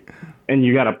 and like, and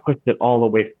you got to push it all the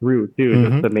way through too,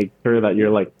 just Mhm. to make sure that you're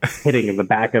like hitting the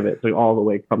back of it to all the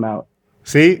way come out.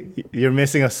 See, you're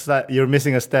missing a step.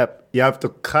 You have to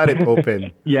cut it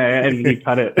open. Yeah, and you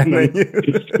cut it And and then then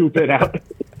you scoop it out.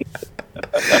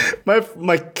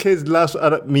 my kids laugh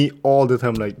at me all the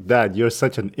time, like, Dad, you're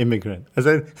such an immigrant. I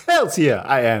said, Hell's yeah,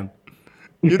 I am.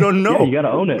 You don't Yeah, you know. got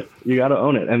to own it. You got to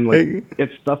own it, and like Like,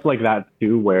 it's stuff like that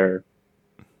too, where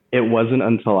it wasn't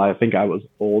until I think I was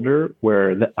older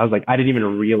where I was like, I didn't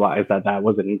even realize that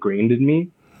was ingrained in me.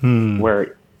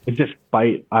 Where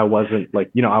despite I wasn't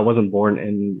like, I wasn't born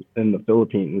in the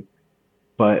Philippines,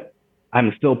 but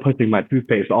I'm still pushing my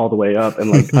toothpaste all the way up and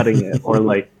like cutting it, or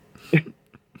like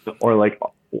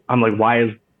I'm like, why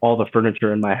is all the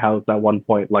furniture in my house at one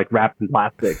point like wrapped in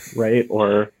plastic, right?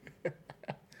 Or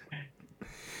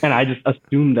and I just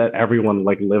assumed that everyone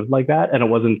like lived like that, and it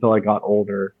wasn't until I got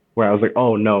older where I was like,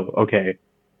 oh no, okay,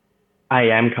 I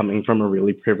am coming from a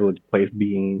really privileged place,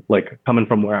 being like coming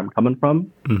from where I'm coming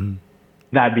from. mhm.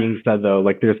 That being said, though,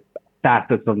 like there's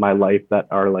facets of my life that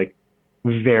are like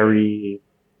very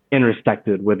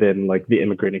intersected within like the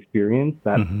immigrant experience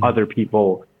that other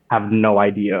people have no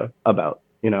idea about.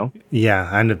 Yeah,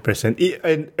 100%.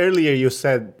 And earlier you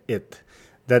said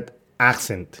that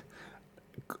accent.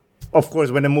 Of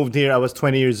course, when I moved here, I was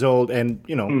 20 years old, and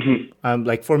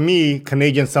like for me,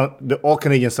 all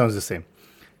Canadian sounds the same.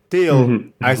 Till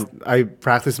I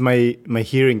practice my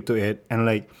hearing to it,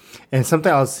 and sometimes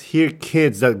I'll hear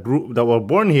kids that were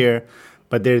born here,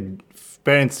 but their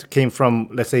parents came from,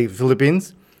 let's say,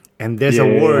 Philippines, and there's a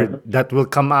word that will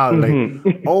come out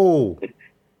like, oh,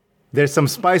 there's some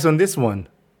spice on this one.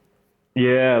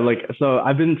 Yeah, like so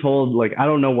I've been told like I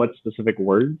don't know what specific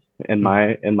words in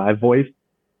my voice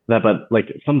that but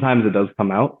like sometimes it does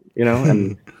come out,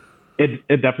 and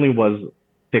it definitely was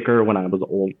thicker when I was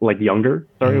old, like younger,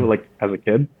 sorry, like as a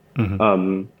kid.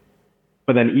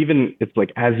 But then even it's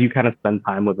like as you kind of spend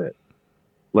time with it,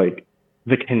 like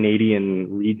the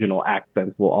Canadian regional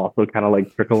accents will also kind of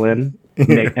like trickle in.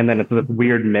 And then it's this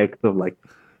weird mix of like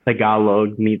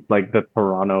Tagalog meets like the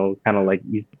Toronto kind of like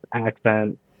East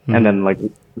accent. And then like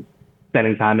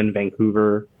spending time in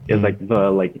Vancouver is like the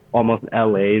like almost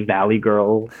LA Valley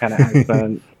girl kind of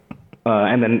accent.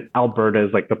 And then Alberta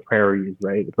is like the prairies,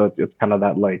 right? So it's kind of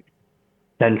that like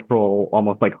central,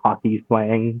 almost like hockey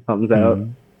slang comes out.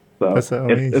 So That's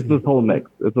amazing. It's this whole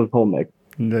mix. It's this whole mix.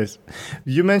 Nice.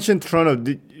 You mentioned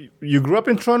Toronto. You grew up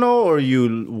in Toronto or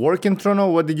you work in Toronto?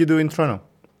 What did you do in Toronto?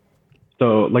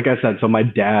 So like I said, so my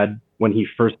dad, when he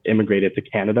first immigrated to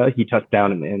Canada, he touched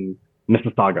down in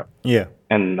Mississauga. Yeah.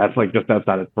 And that's like just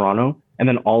outside of Toronto. And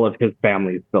then all of his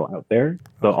family is still out there.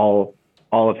 So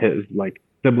all of his like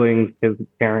siblings, his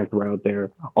parents were out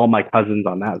there. All my cousins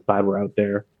on that side were out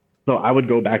there. So I would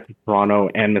go back to Toronto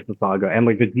and Mississauga and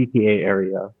like the GTA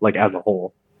area, like as a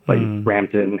whole, like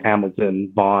Brampton,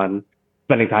 Hamilton, Vaughan,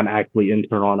 spending time actually in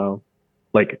Toronto,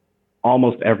 like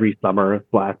almost every summer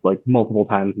 / like multiple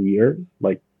times a year,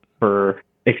 like for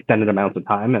extended amounts of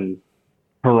time. And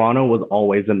Toronto was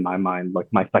always in my mind, like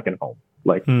my second home.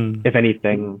 Like if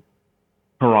anything,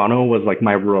 Toronto was like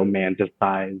my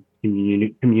romanticized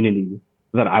community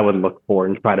that I would look for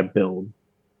and try to build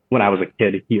when I was a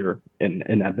kid here in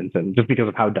Edmonton, just because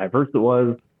of how diverse it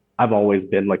was. I've always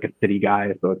been like a city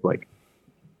guy, so it's like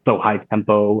so high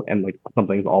tempo and like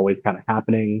something's always kind of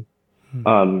happening.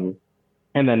 And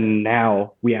then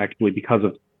now we actually, because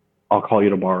of I'll Call You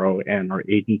Tomorrow and our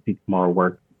agency Tomorrow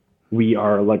work, we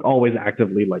are like always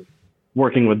actively like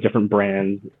working with different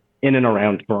brands in and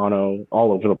around Toronto,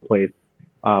 all over the place.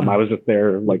 I was just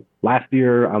there like last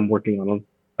year. I'm working on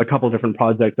a couple different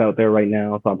projects out there right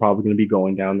now, so I'm probably going to be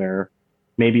going down there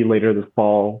maybe later this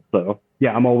fall. So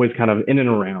yeah, I'm always kind of in and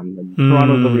around. And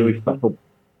Toronto's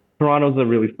a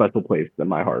really special place in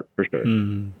my heart for sure.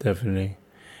 Definitely.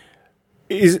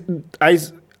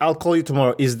 I'll Call You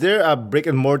Tomorrow. Is there a brick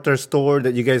and mortar store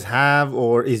that you guys have,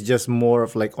 or is just more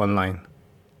of like online?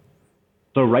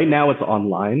 So right now it's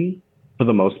online for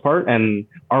the most part, and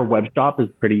our web shop is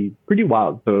pretty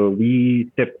wild. So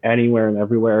we ship anywhere and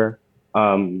everywhere.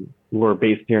 We're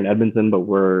based here in Edmonton, but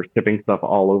we're shipping stuff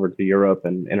all over to Europe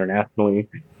and internationally.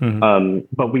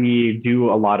 But we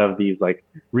do a lot of these like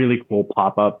really cool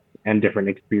pop-ups and different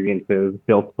experiences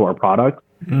built to our products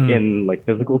in like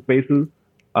physical spaces.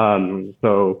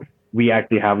 So we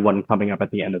actually have one coming up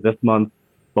at the end of this month,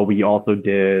 but we also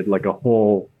did like a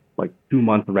whole like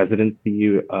 2-month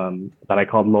residency that I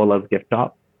called Lola's Gift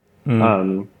Shop.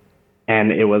 And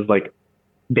it was like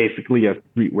basically a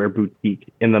streetwear boutique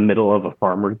in the middle of a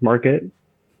farmer's market.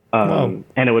 And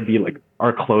it would be like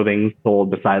our clothing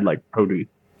sold beside like produce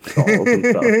stalls and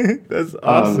stuff. That's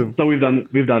awesome. So we've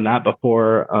done that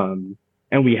before.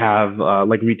 And we have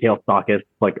like retail stockists,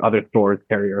 like other stores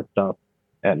carry our stuff.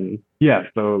 And yeah,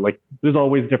 so like there's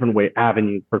always different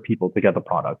avenues for people to get the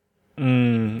product.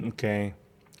 Okay.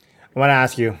 I want to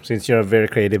ask you, since you're a very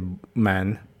creative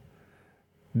man,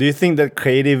 do you think that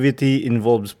creativity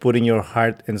involves putting your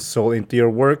heart and soul into your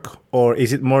work, or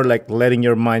is it more like letting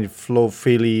your mind flow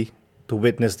freely to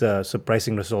witness the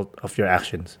surprising result of your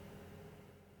actions?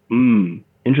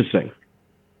 Interesting.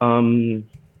 I mean,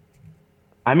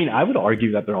 I would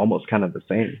argue that they're almost kind of the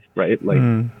same, right? Like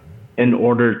in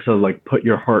order to like put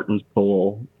your heart and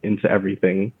soul into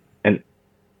everything, and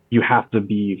you have to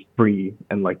be free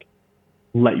and like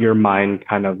let your mind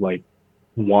kind of like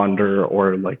wander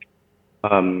or like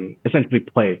essentially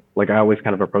play. Like I always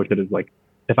kind of approach it as like,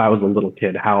 if I was a little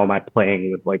kid, how am I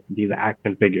playing with like these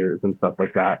action figures and stuff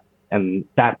like that? And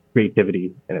that's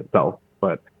creativity in itself,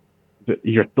 but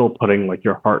you're still putting like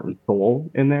your heart and soul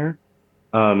in there.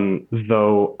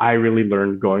 Though I really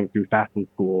learned going through fashion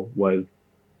school was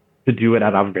to do it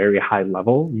at a very high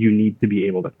level, you need to be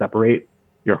able to separate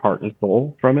your heart and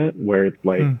soul from it, where it's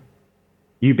like,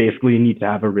 you basically need to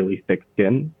have a really thick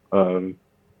skin of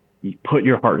you put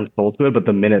your heart and soul to it, but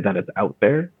the minute that it's out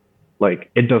there,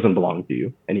 like it doesn't belong to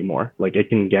you anymore. Like it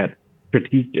can get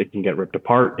critiqued, it can get ripped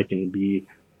apart, it can be,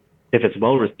 if it's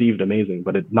well received, amazing,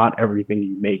 but it's not everything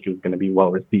you make is going to be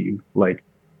well received. Like,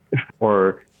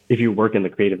 or if you work in the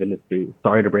creative industry,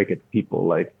 sorry to break it to people,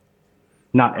 like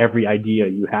not every idea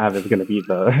you have is going to be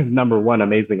the number one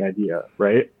amazing idea,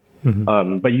 right?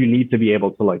 But you need to be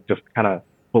able to like just kind of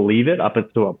believe it up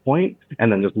to a point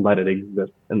and then just let it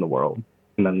exist in the world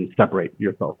and then separate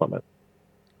yourself from it.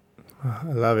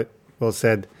 I love it. Well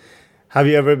said. Have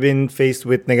you ever been faced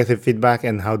with negative feedback,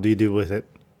 and how do you deal with it?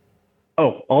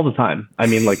 Oh, all the time. I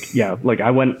mean, like, yeah, like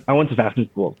I went to fashion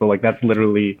school. So like that's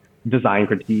literally design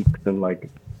critiques and like,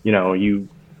 you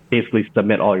basically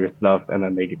submit all your stuff and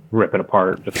then they rip it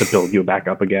apart just to build you back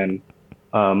up again.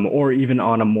 Or even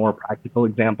on a more practical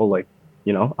example, like,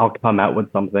 I'll come out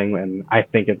with something and I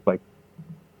think it's like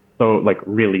so like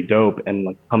really dope and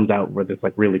like comes out with this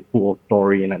like really cool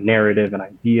story and a narrative and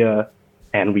idea.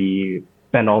 And we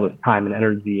spend all this time and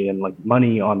energy and like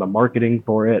money on the marketing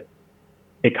for it.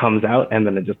 It comes out and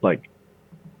then it just like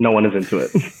no one is into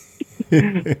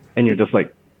it. And you're just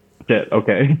like, shit,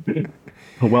 okay.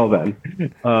 Well then.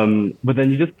 But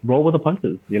then you just roll with the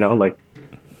punches, like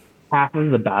half of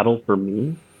the battle for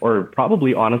me, or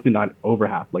probably honestly not over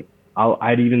half, like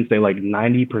I'd even say like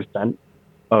 90%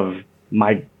 of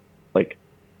my like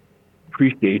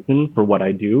appreciation for what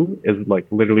I do is like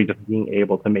literally just being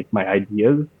able to make my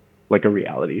ideas like a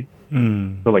reality.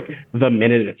 So like the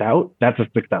minute it's out, that's a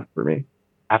success for me.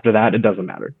 After that, it doesn't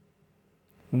matter.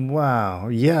 Wow.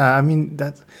 Yeah, I mean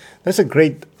that's a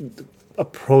great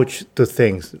approach to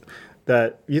things,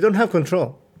 that you don't have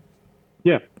control.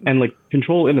 Yeah, and like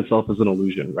control in itself is an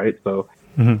illusion, right? So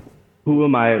who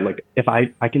am I? Like if I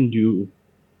can do,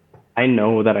 I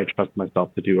know that I trust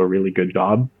myself to do a really good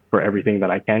job for everything that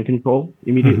I can control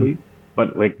immediately.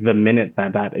 But like the minute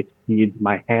that exceeds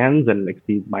my hands and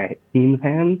exceeds my team's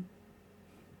hands,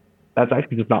 that's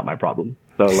actually just not my problem.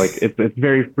 So like it's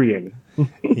very freeing.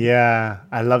 Yeah,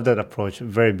 I love that approach.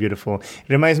 Very beautiful. It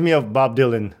reminds me of Bob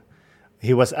Dylan.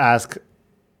 He was asked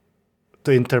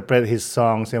to interpret his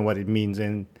songs and what it means,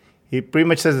 and he pretty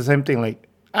much says the same thing. Like,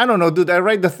 I don't know, dude. I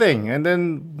write the thing, and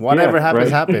then whatever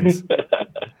happens, happens.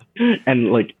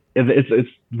 And like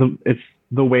it's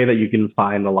the way that you can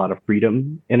find a lot of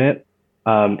freedom in it,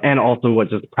 and also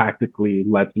what just practically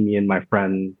lets me and my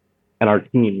friends and our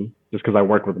team, just because I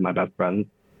work with my best friends,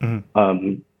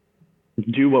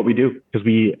 do what we do, because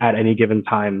we at any given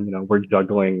time, we're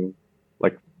juggling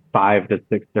like 5 to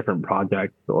 6 different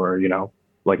projects, or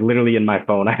like literally in my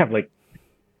phone I have like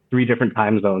 3 different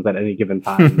time zones at any given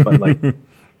time. But like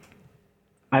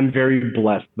I'm very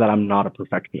blessed that I'm not a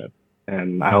perfectionist,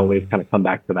 and I always kind of come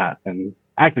back to that. And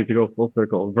actually, to go full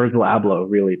circle, Virgil Abloh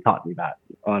really taught me that,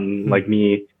 on like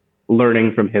me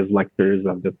learning from his lectures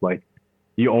of just like,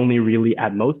 you only really,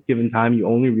 at most given time, you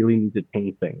only really need to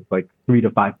change things like 3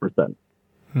 to 5%.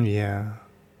 Yeah,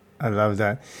 I love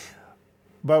that.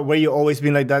 But were you always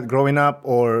been like that growing up,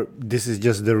 or this is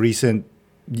just the recent?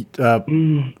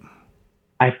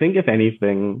 I think if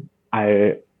anything,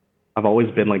 I've always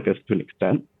been like this to an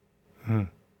extent. And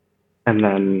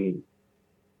then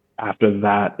after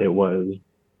that, it was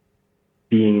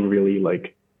being really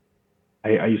like,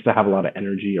 I used to have a lot of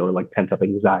energy or like pent up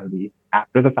anxiety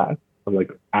after the fact. So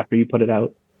like after you put it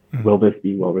out, will this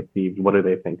be well received? What do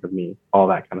they think of me? All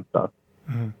that kind of stuff.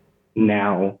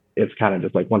 Now it's kind of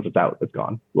just like, once it's out, it's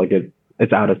gone. Like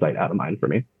it's out of sight, out of mind for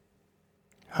me.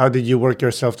 How did you work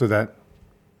yourself to that?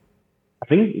 I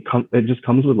think it just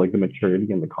comes with like the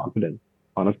maturity and the confidence,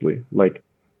 honestly. Like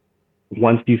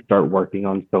once you start working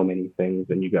on so many things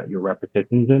and you got your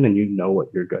repetitions in and you know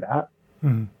what you're good at,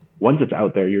 once it's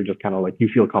out there, you're just kind of like, you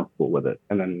feel comfortable with it.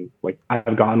 And then like,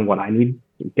 I've gotten what I need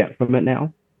to get from it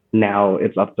now. Now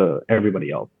it's up to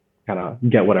everybody else kind of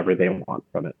get whatever they want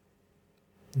from it.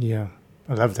 Yeah,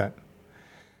 I love that.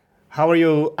 How are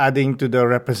you adding to the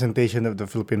representation of the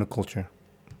Filipino culture?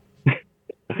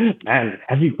 Man,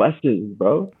 heavy questions,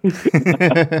 bro.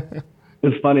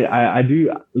 It's funny. I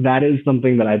do. That is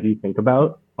something that I do think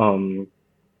about.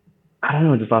 I don't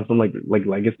know, just on some like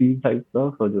legacy type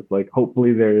stuff. So just like,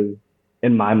 hopefully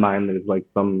in my mind, there's like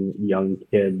some young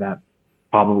kid that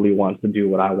probably wants to do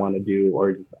what I want to do,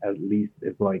 or just at least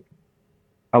is like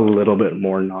a little bit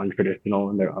more non-traditional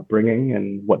in their upbringing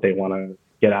and what they want to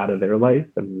get out of their life,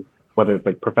 and whether it's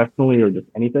like professionally or just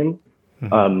anything.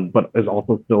 But is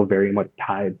also still very much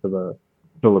tied to the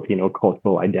Filipino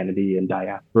cultural identity and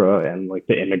diaspora and like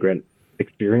the immigrant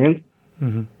experience.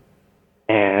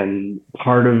 And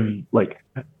part of like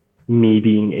me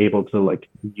being able to like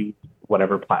use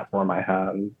whatever platform I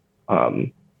have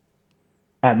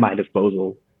at my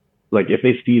disposal, like if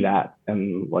they see that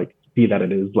and like see that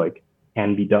it is like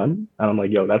can be done, and I'm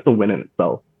like, yo, that's a win in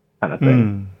itself, kind of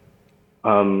thing.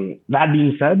 That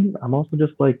being said, I'm also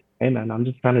just like, hey man, I'm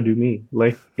just trying to do me.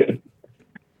 Like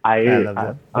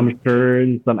I'm sure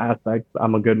in some aspects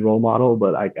I'm a good role model,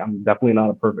 but I'm definitely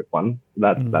not a perfect one.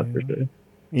 That's for sure.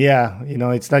 Yeah,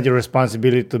 it's not your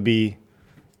responsibility to be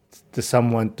to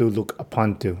someone to look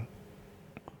upon to.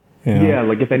 Yeah,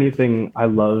 like if anything,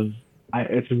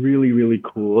 it's really, really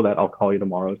cool that I'll call you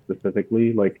tomorrow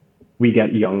specifically. Like we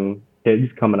get young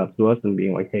kids coming up to us and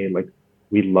being like, hey, like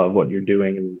we love what you're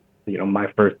doing. And,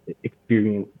 my first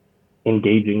experience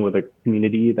engaging with a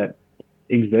community that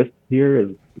exists here is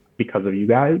because of you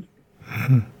guys.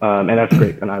 And that's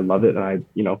great. And I love it. And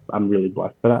I'm really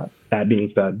blessed for that. That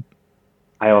being said,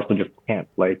 I also just can't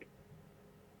like,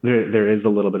 there is a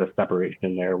little bit of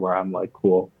separation there where I'm like,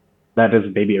 cool, that is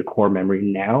maybe a core memory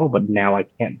now, but now I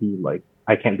can't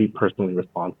be personally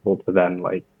responsible to then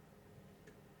like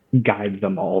guide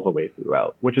them all the way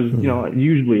throughout, which is,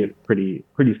 usually it's pretty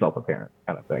self-apparent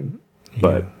kind of thing. Yeah.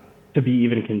 But to be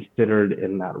even considered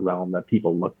in that realm that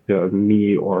people look to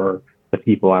me or the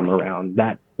people I'm around,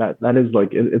 that is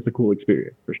like, it's a cool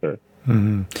experience for sure.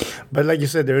 Mm-hmm. But like you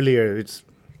said earlier, it's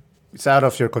out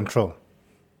of your control.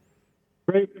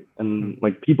 Right. And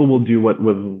like people will do with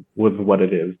what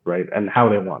it is, right? And how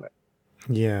they want it.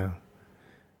 Yeah.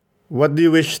 What do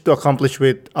you wish to accomplish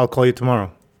with I'll Call You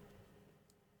Tomorrow?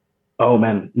 Oh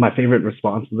man, my favorite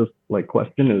response to this like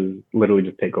question is literally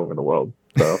just take over the world.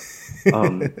 So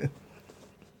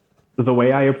the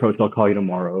way I approach I'll Call You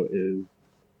Tomorrow is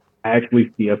I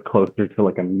actually see us closer to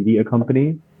like a media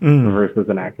company versus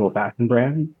an actual fashion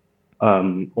brand.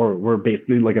 Or we're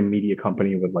basically like a media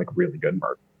company with like really good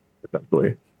marketing,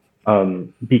 essentially.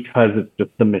 Because it's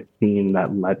just the machine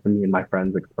that lets me and my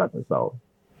friends express ourselves.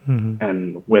 Mm-hmm.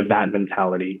 And with that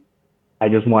mentality, I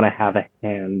just want to have a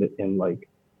hand in like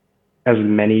as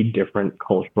many different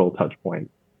cultural touch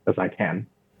points as I can,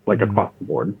 like across the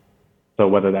board. So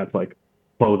whether that's like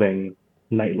clothing,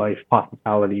 nightlife,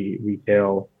 hospitality,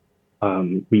 retail,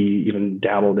 we even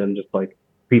dabbled in just like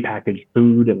prepackaged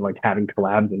food and like having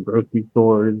collabs in grocery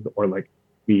stores, or like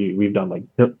we've done like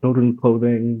children's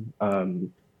clothing.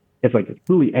 It's like it's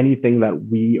really anything that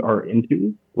we are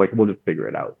into, like we'll just figure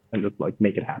it out and just like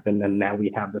make it happen. And now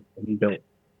we have this inbuilt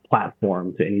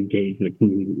platform to engage the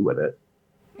community with it.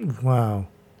 Wow.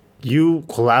 You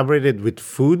collaborated with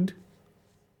food?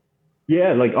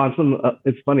 Yeah, like on some,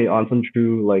 it's funny, on some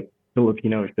true like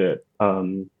Filipino shit.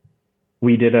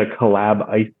 We did a collab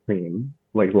ice cream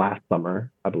like last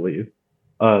summer, I believe.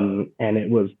 And it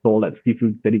was sold at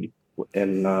Seafood City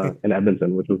in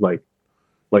Edmonton, which was like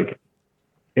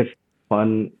it's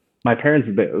fun. My parents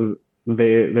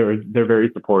they're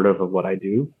very supportive of what I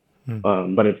do.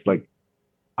 But it's like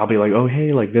I'll be like, oh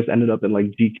hey, like this ended up in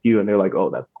like GQ, and they're like, oh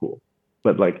that's cool.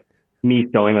 But like me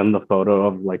showing them the photo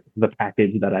of like the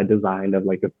package that I designed of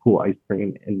like a cool ice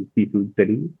cream in Seafood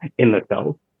City in the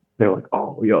shelf, they're like,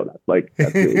 oh yo, that's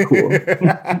really cool.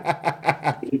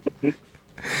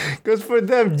 Because for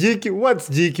them, GQ, what's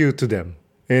GQ to them?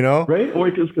 You know? Right? Or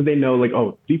just because they know, like,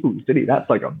 oh, Seafood City, that's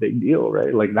like a big deal,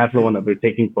 right? Like, that's the one that they're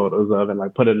taking photos of and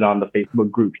like put it on the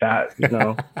Facebook group chat, you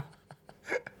know?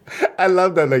 I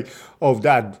love that. Like, oh,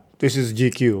 Dad, this is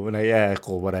GQ. And yeah,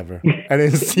 cool, whatever. And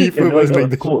then Seafood was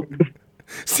like, cool.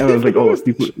 And I was like, oh,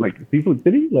 Seafood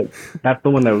City? Like, that's the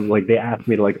one that was like, they asked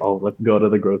me to, like, oh, let's go to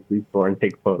the grocery store and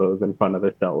take photos in front of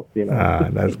the shelves, you know? Ah,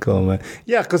 that's cool, man.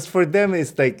 Yeah, because for them,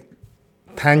 it's like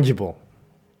tangible.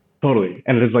 Totally.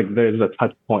 And there's a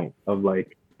touch point of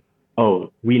like,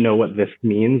 oh, we know what this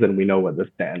means and we know what this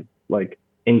stands, like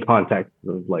in context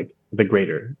of like the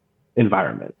greater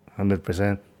environment.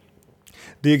 100%.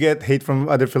 Do you get hate from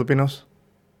other Filipinos?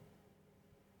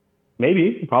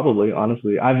 Maybe, probably,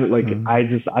 honestly.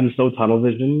 I'm so tunnel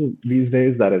vision these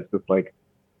days that it's just like,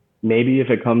 maybe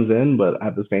if it comes in, but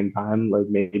at the same time, like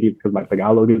maybe it's because my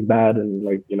Tagalog is bad and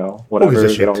like, you know, whatever,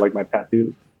 they don't like my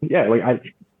tattoos. Yeah, like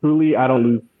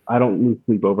I don't lose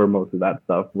sleep over most of that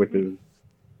stuff, which is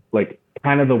like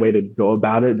kind of the way to go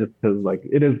about it, just because like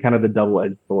it is kind of the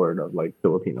double-edged sword of like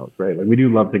Filipinos, right? Like we do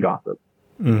love to gossip.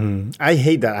 Mm-hmm. I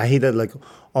hate that. Like,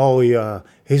 oh yeah,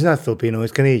 he's not Filipino,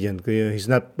 he's Canadian. He's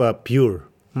not pure.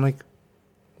 I'm like,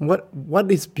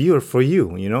 what is pure for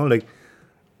you? You know, like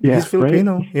he's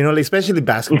Filipino. Right? You know, like especially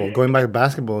basketball. Going back to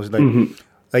basketball, is like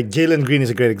like Jalen Green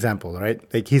is a great example, right?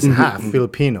 Like he's half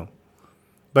Filipino.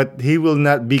 But he will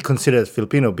not be considered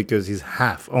Filipino because he's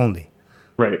half only.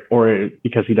 Right. Or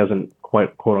because he doesn't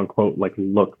quite, quote unquote, like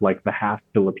look like the half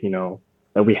Filipino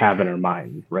that we have in our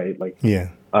minds, right? Like, yeah.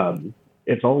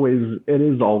 It is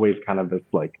always kind of this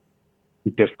like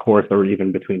discourse, or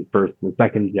even between first and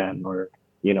second gen, or,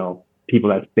 you know, people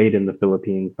that stayed in the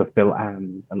Philippines, the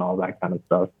Phil-Am and all that kind of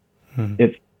stuff.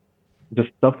 It's just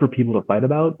stuff for people to fight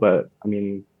about. But I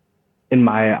mean, in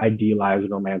my idealized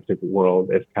romantic world,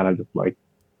 it's kind of just like,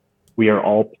 we are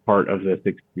all part of this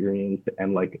experience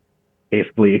and like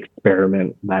basically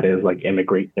experiment that is like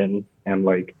immigration, and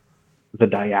like the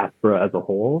diaspora as a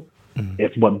whole.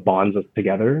 It's what bonds us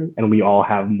together, and we all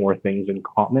have more things in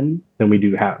common than we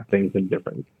do have things in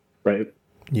difference, right?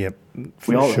 Yep, We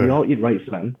for sure. all eat rice,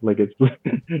 man. Like it's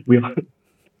we all,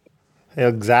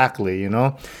 Exactly, you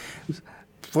know.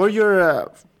 For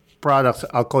your products,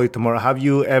 I'll call you tomorrow. Have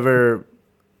you ever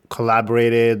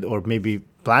collaborated or maybe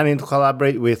planning to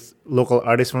collaborate with local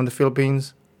artists from the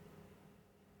Philippines?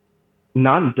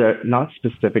 not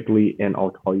specifically in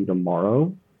I'll call you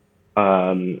tomorrow.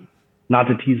 Um, Not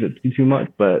to tease it too much,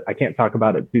 but I can't talk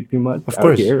about it too much Of out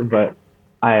course. here. But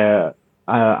I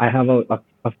have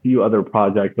a few other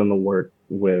projects in the works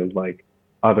with like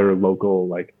other local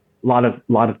like lot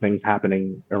of things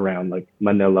happening around like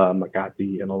Manila,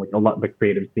 Makati, and like a lot of the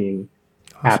creative scene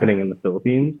Awesome. happening in the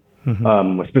Philippines.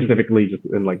 Specifically just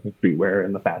in like the streetwear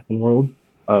and the fashion world.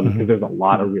 Because there's a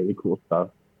lot of really cool stuff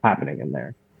happening in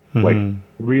there. Like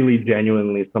really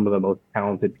genuinely some of the most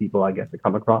talented people I get to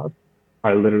come across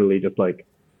are literally just like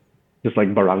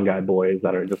barangay boys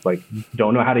that are just like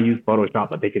don't know how to use Photoshop,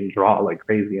 but they can draw like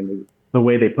crazy, and the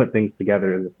way they put things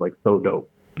together is just like so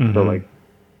dope. So like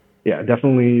yeah,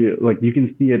 definitely like you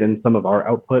can see it in some of our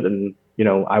output, and you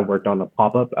know I worked on a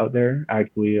pop up out there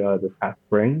actually this past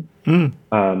spring.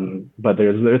 But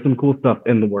there's some cool stuff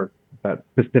in the work that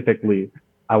specifically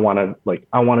I want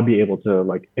to be able to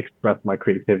like express my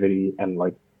creativity and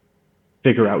like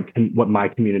figure out what my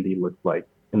community looks like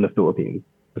in the Philippines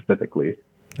specifically.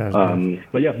 That's good.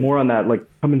 But yeah, more on that like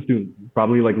coming soon,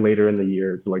 probably like later in the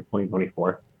year to like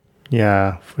 2024.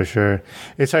 Yeah, for sure.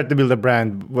 It's hard to build a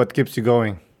brand. What keeps you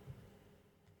going?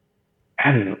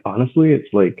 And honestly, it's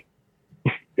like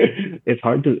it's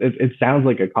hard to it sounds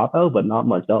like a cop out, but not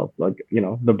much else. Like you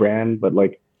know the brand, but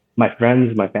like my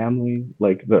friends, my family,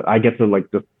 like I get to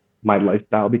like just my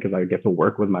lifestyle because I get to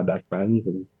work with my best friends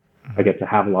and I get to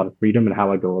have a lot of freedom in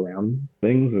how I go around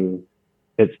things, and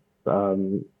it's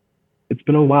um it's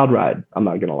been a wild ride. I'm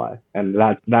not gonna lie, and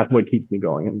that's what keeps me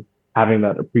going and having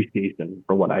that appreciation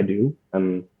for what I do.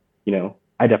 And you know,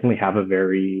 I definitely have a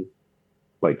very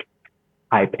like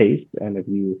high pace, and if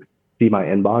you see my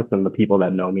inbox and the people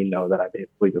that know me know that I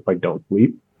basically just like don't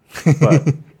sleep.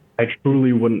 But I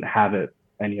truly wouldn't have it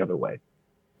any other way.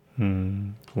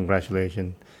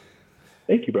 Congratulations.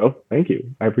 Thank you, bro. Thank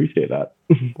you. I appreciate that.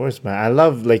 Of course, man. I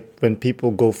love like when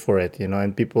people go for it, you know,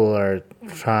 and people are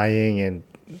trying and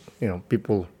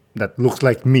people that looks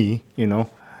like me, Right?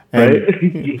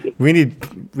 and we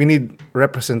need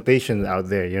representation out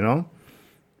there,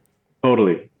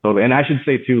 Totally. Totally. And I should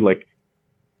say too, like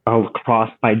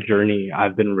across my journey,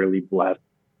 I've been really blessed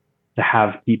to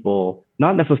have people,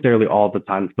 not necessarily all the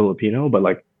time Filipino, but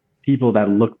like people that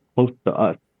look close to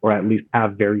us or at least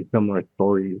have very similar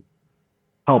stories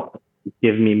help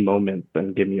give me moments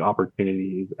and give me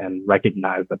opportunities and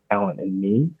recognize the talent in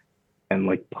me and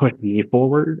like push me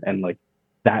forward, and like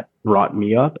that brought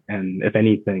me up. And if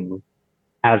anything,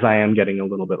 as I am getting a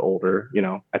little bit older,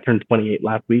 I turned 28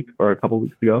 last week or a couple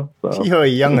weeks ago. So You're a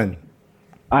youngin.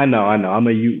 I know, I'm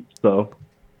a youth. So,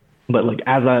 but like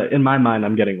in my mind,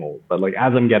 I'm getting old. But like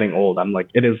as I'm getting old, I'm like,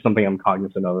 it is something I'm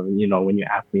cognizant of. And when you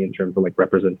ask me in terms of like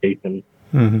representation,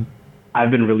 I've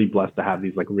been really blessed to have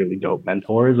these like really dope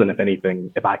mentors. And if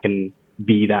anything, if I can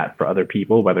be that for other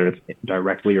people, whether it's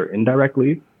directly or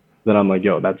indirectly, then I'm like,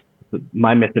 yo, that's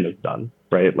my mission is done,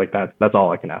 right? Like that's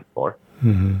all I can ask for.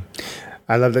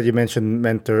 I love that you mentioned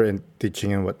mentor and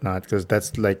teaching and whatnot, because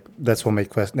that's what my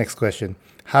next question.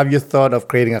 Have you thought of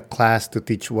creating a class to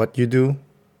teach what you do?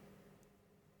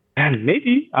 And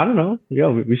maybe I don't know. Yeah,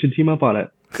 we should team up on it.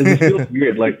 It just feels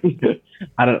weird. Like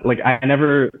I don't like. I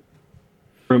never,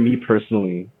 for me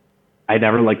personally, I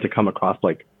never like to come across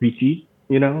like preachy.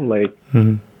 Like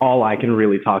all I can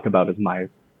really talk about is my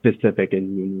specific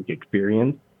and unique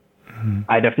experience.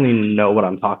 I definitely know what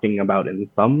I'm talking about in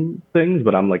some things,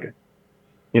 but I'm like,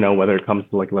 whether it comes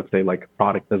to like, let's say like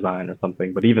product design or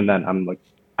something. But even then, I'm like,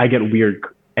 I get weird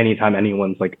anytime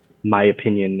anyone's like, my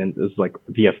opinion and is like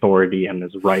the authority and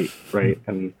is right.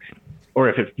 And, or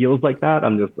if it feels like that,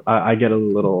 I get a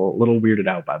little weirded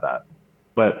out by that.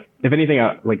 But if anything,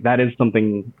 like that is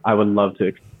something I would love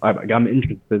to, I'm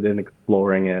interested in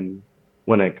exploring in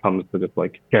when it comes to just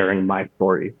like sharing my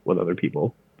story with other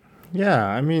people. Yeah,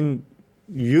 I mean,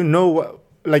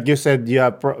 like you said,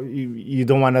 you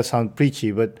don't want to sound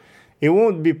preachy, but it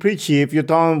won't be preachy if you're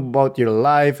talking about your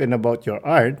life and about your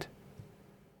art.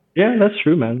 Yeah, that's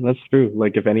true, man. That's true.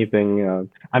 Like, if anything,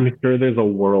 I'm sure there's a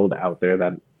world out there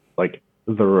that, like,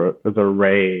 the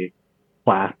Ray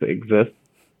class exists.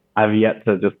 I've yet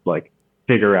to just like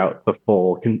figure out the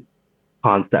full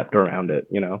concept around it.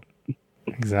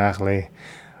 Exactly.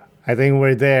 I think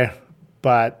we're there.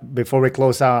 But before we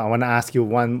close out, I want to ask you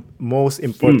one most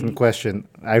important question.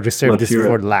 I reserved Let's this hear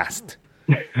for it. last.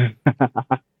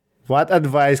 What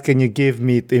advice can you give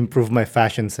me to improve my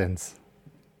fashion sense?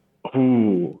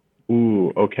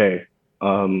 Okay.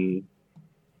 I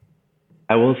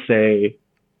will say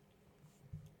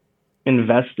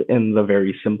invest in the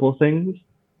very simple things.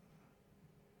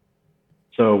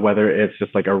 So whether it's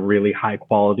just like a really high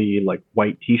quality like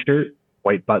white t-shirt,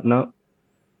 white button up,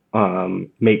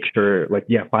 make sure like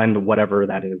find whatever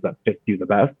that is that fits you the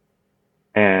best.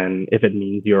 And if it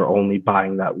means you're only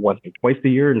buying that once or twice a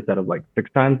year instead of like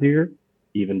 6 times a year,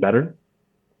 even better.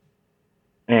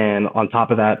 And on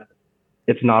top of that,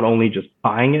 it's not only just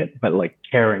buying it, but like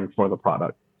caring for the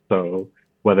product. So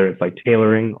whether it's like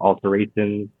tailoring,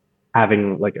 alterations,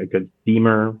 having like a good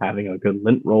steamer, having a good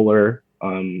lint roller.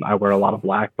 I wear a lot of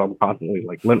black, so I'm constantly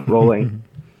like lint rolling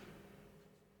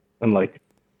and like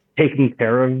taking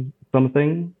care of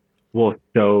something will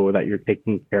show that you're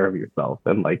taking care of yourself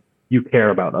and like you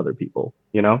care about other people,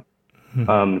 you know?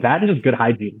 That is just good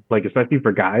hygiene. Like, especially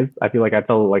for guys, I feel like I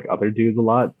tell like other dudes a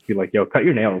lot, be like, yo, cut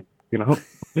your nails, you know,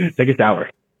 take a shower.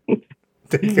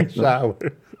 Take a shower.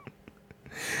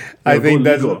 I I think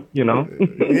that's, legal, you know?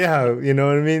 yeah, you know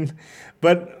what I mean?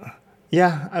 But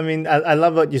yeah, I mean, I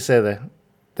love what you said there.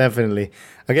 Definitely.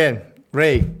 Again,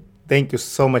 Ray, thank you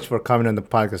so much for coming on the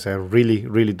podcast. I really,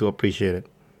 really do appreciate it.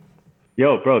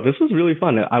 Yo, bro, this was really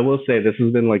fun. I will say this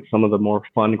has been like some of the more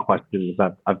fun questions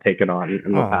I've taken on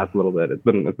in the Oh, past little bit. It's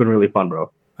been really fun, bro.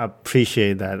 I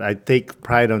appreciate that. I take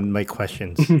pride on my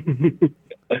questions.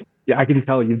 Yeah, I can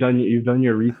tell you've done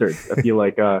your research. I feel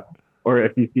like or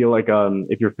if you feel like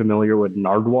if you're familiar with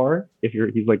Nardwar,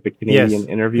 he's like the Canadian Yes,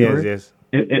 interviewer. yes.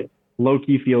 It low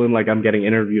key feeling like I'm getting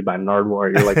interviewed by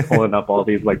Nardwar. You're like pulling up all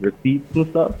these like receipts and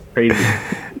stuff. Crazy.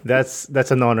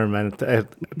 That's an honor, man.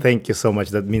 Thank you so much.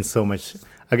 That means so much.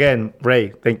 Again, Ray,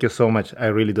 thank you so much. I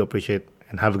really do appreciate it.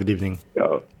 And have a good evening.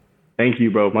 Yo, thank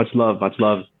you, bro. Much love. Much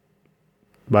love.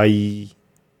 Bye.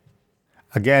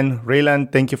 Again,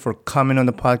 Raeland, thank you for coming on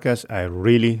the podcast. I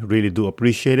really, really do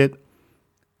appreciate it.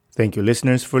 Thank you,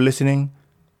 listeners, for listening.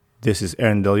 This is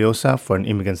Aaron Deliosa for An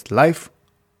Immigrant's Life.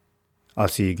 I'll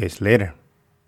see you guys later.